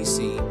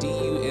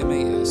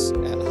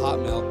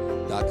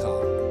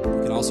fbcdumas@hotmail.com.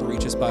 You can also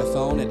reach us by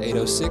phone at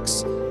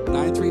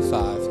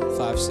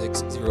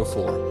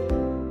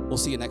 806-935-5604. We'll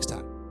see you next time.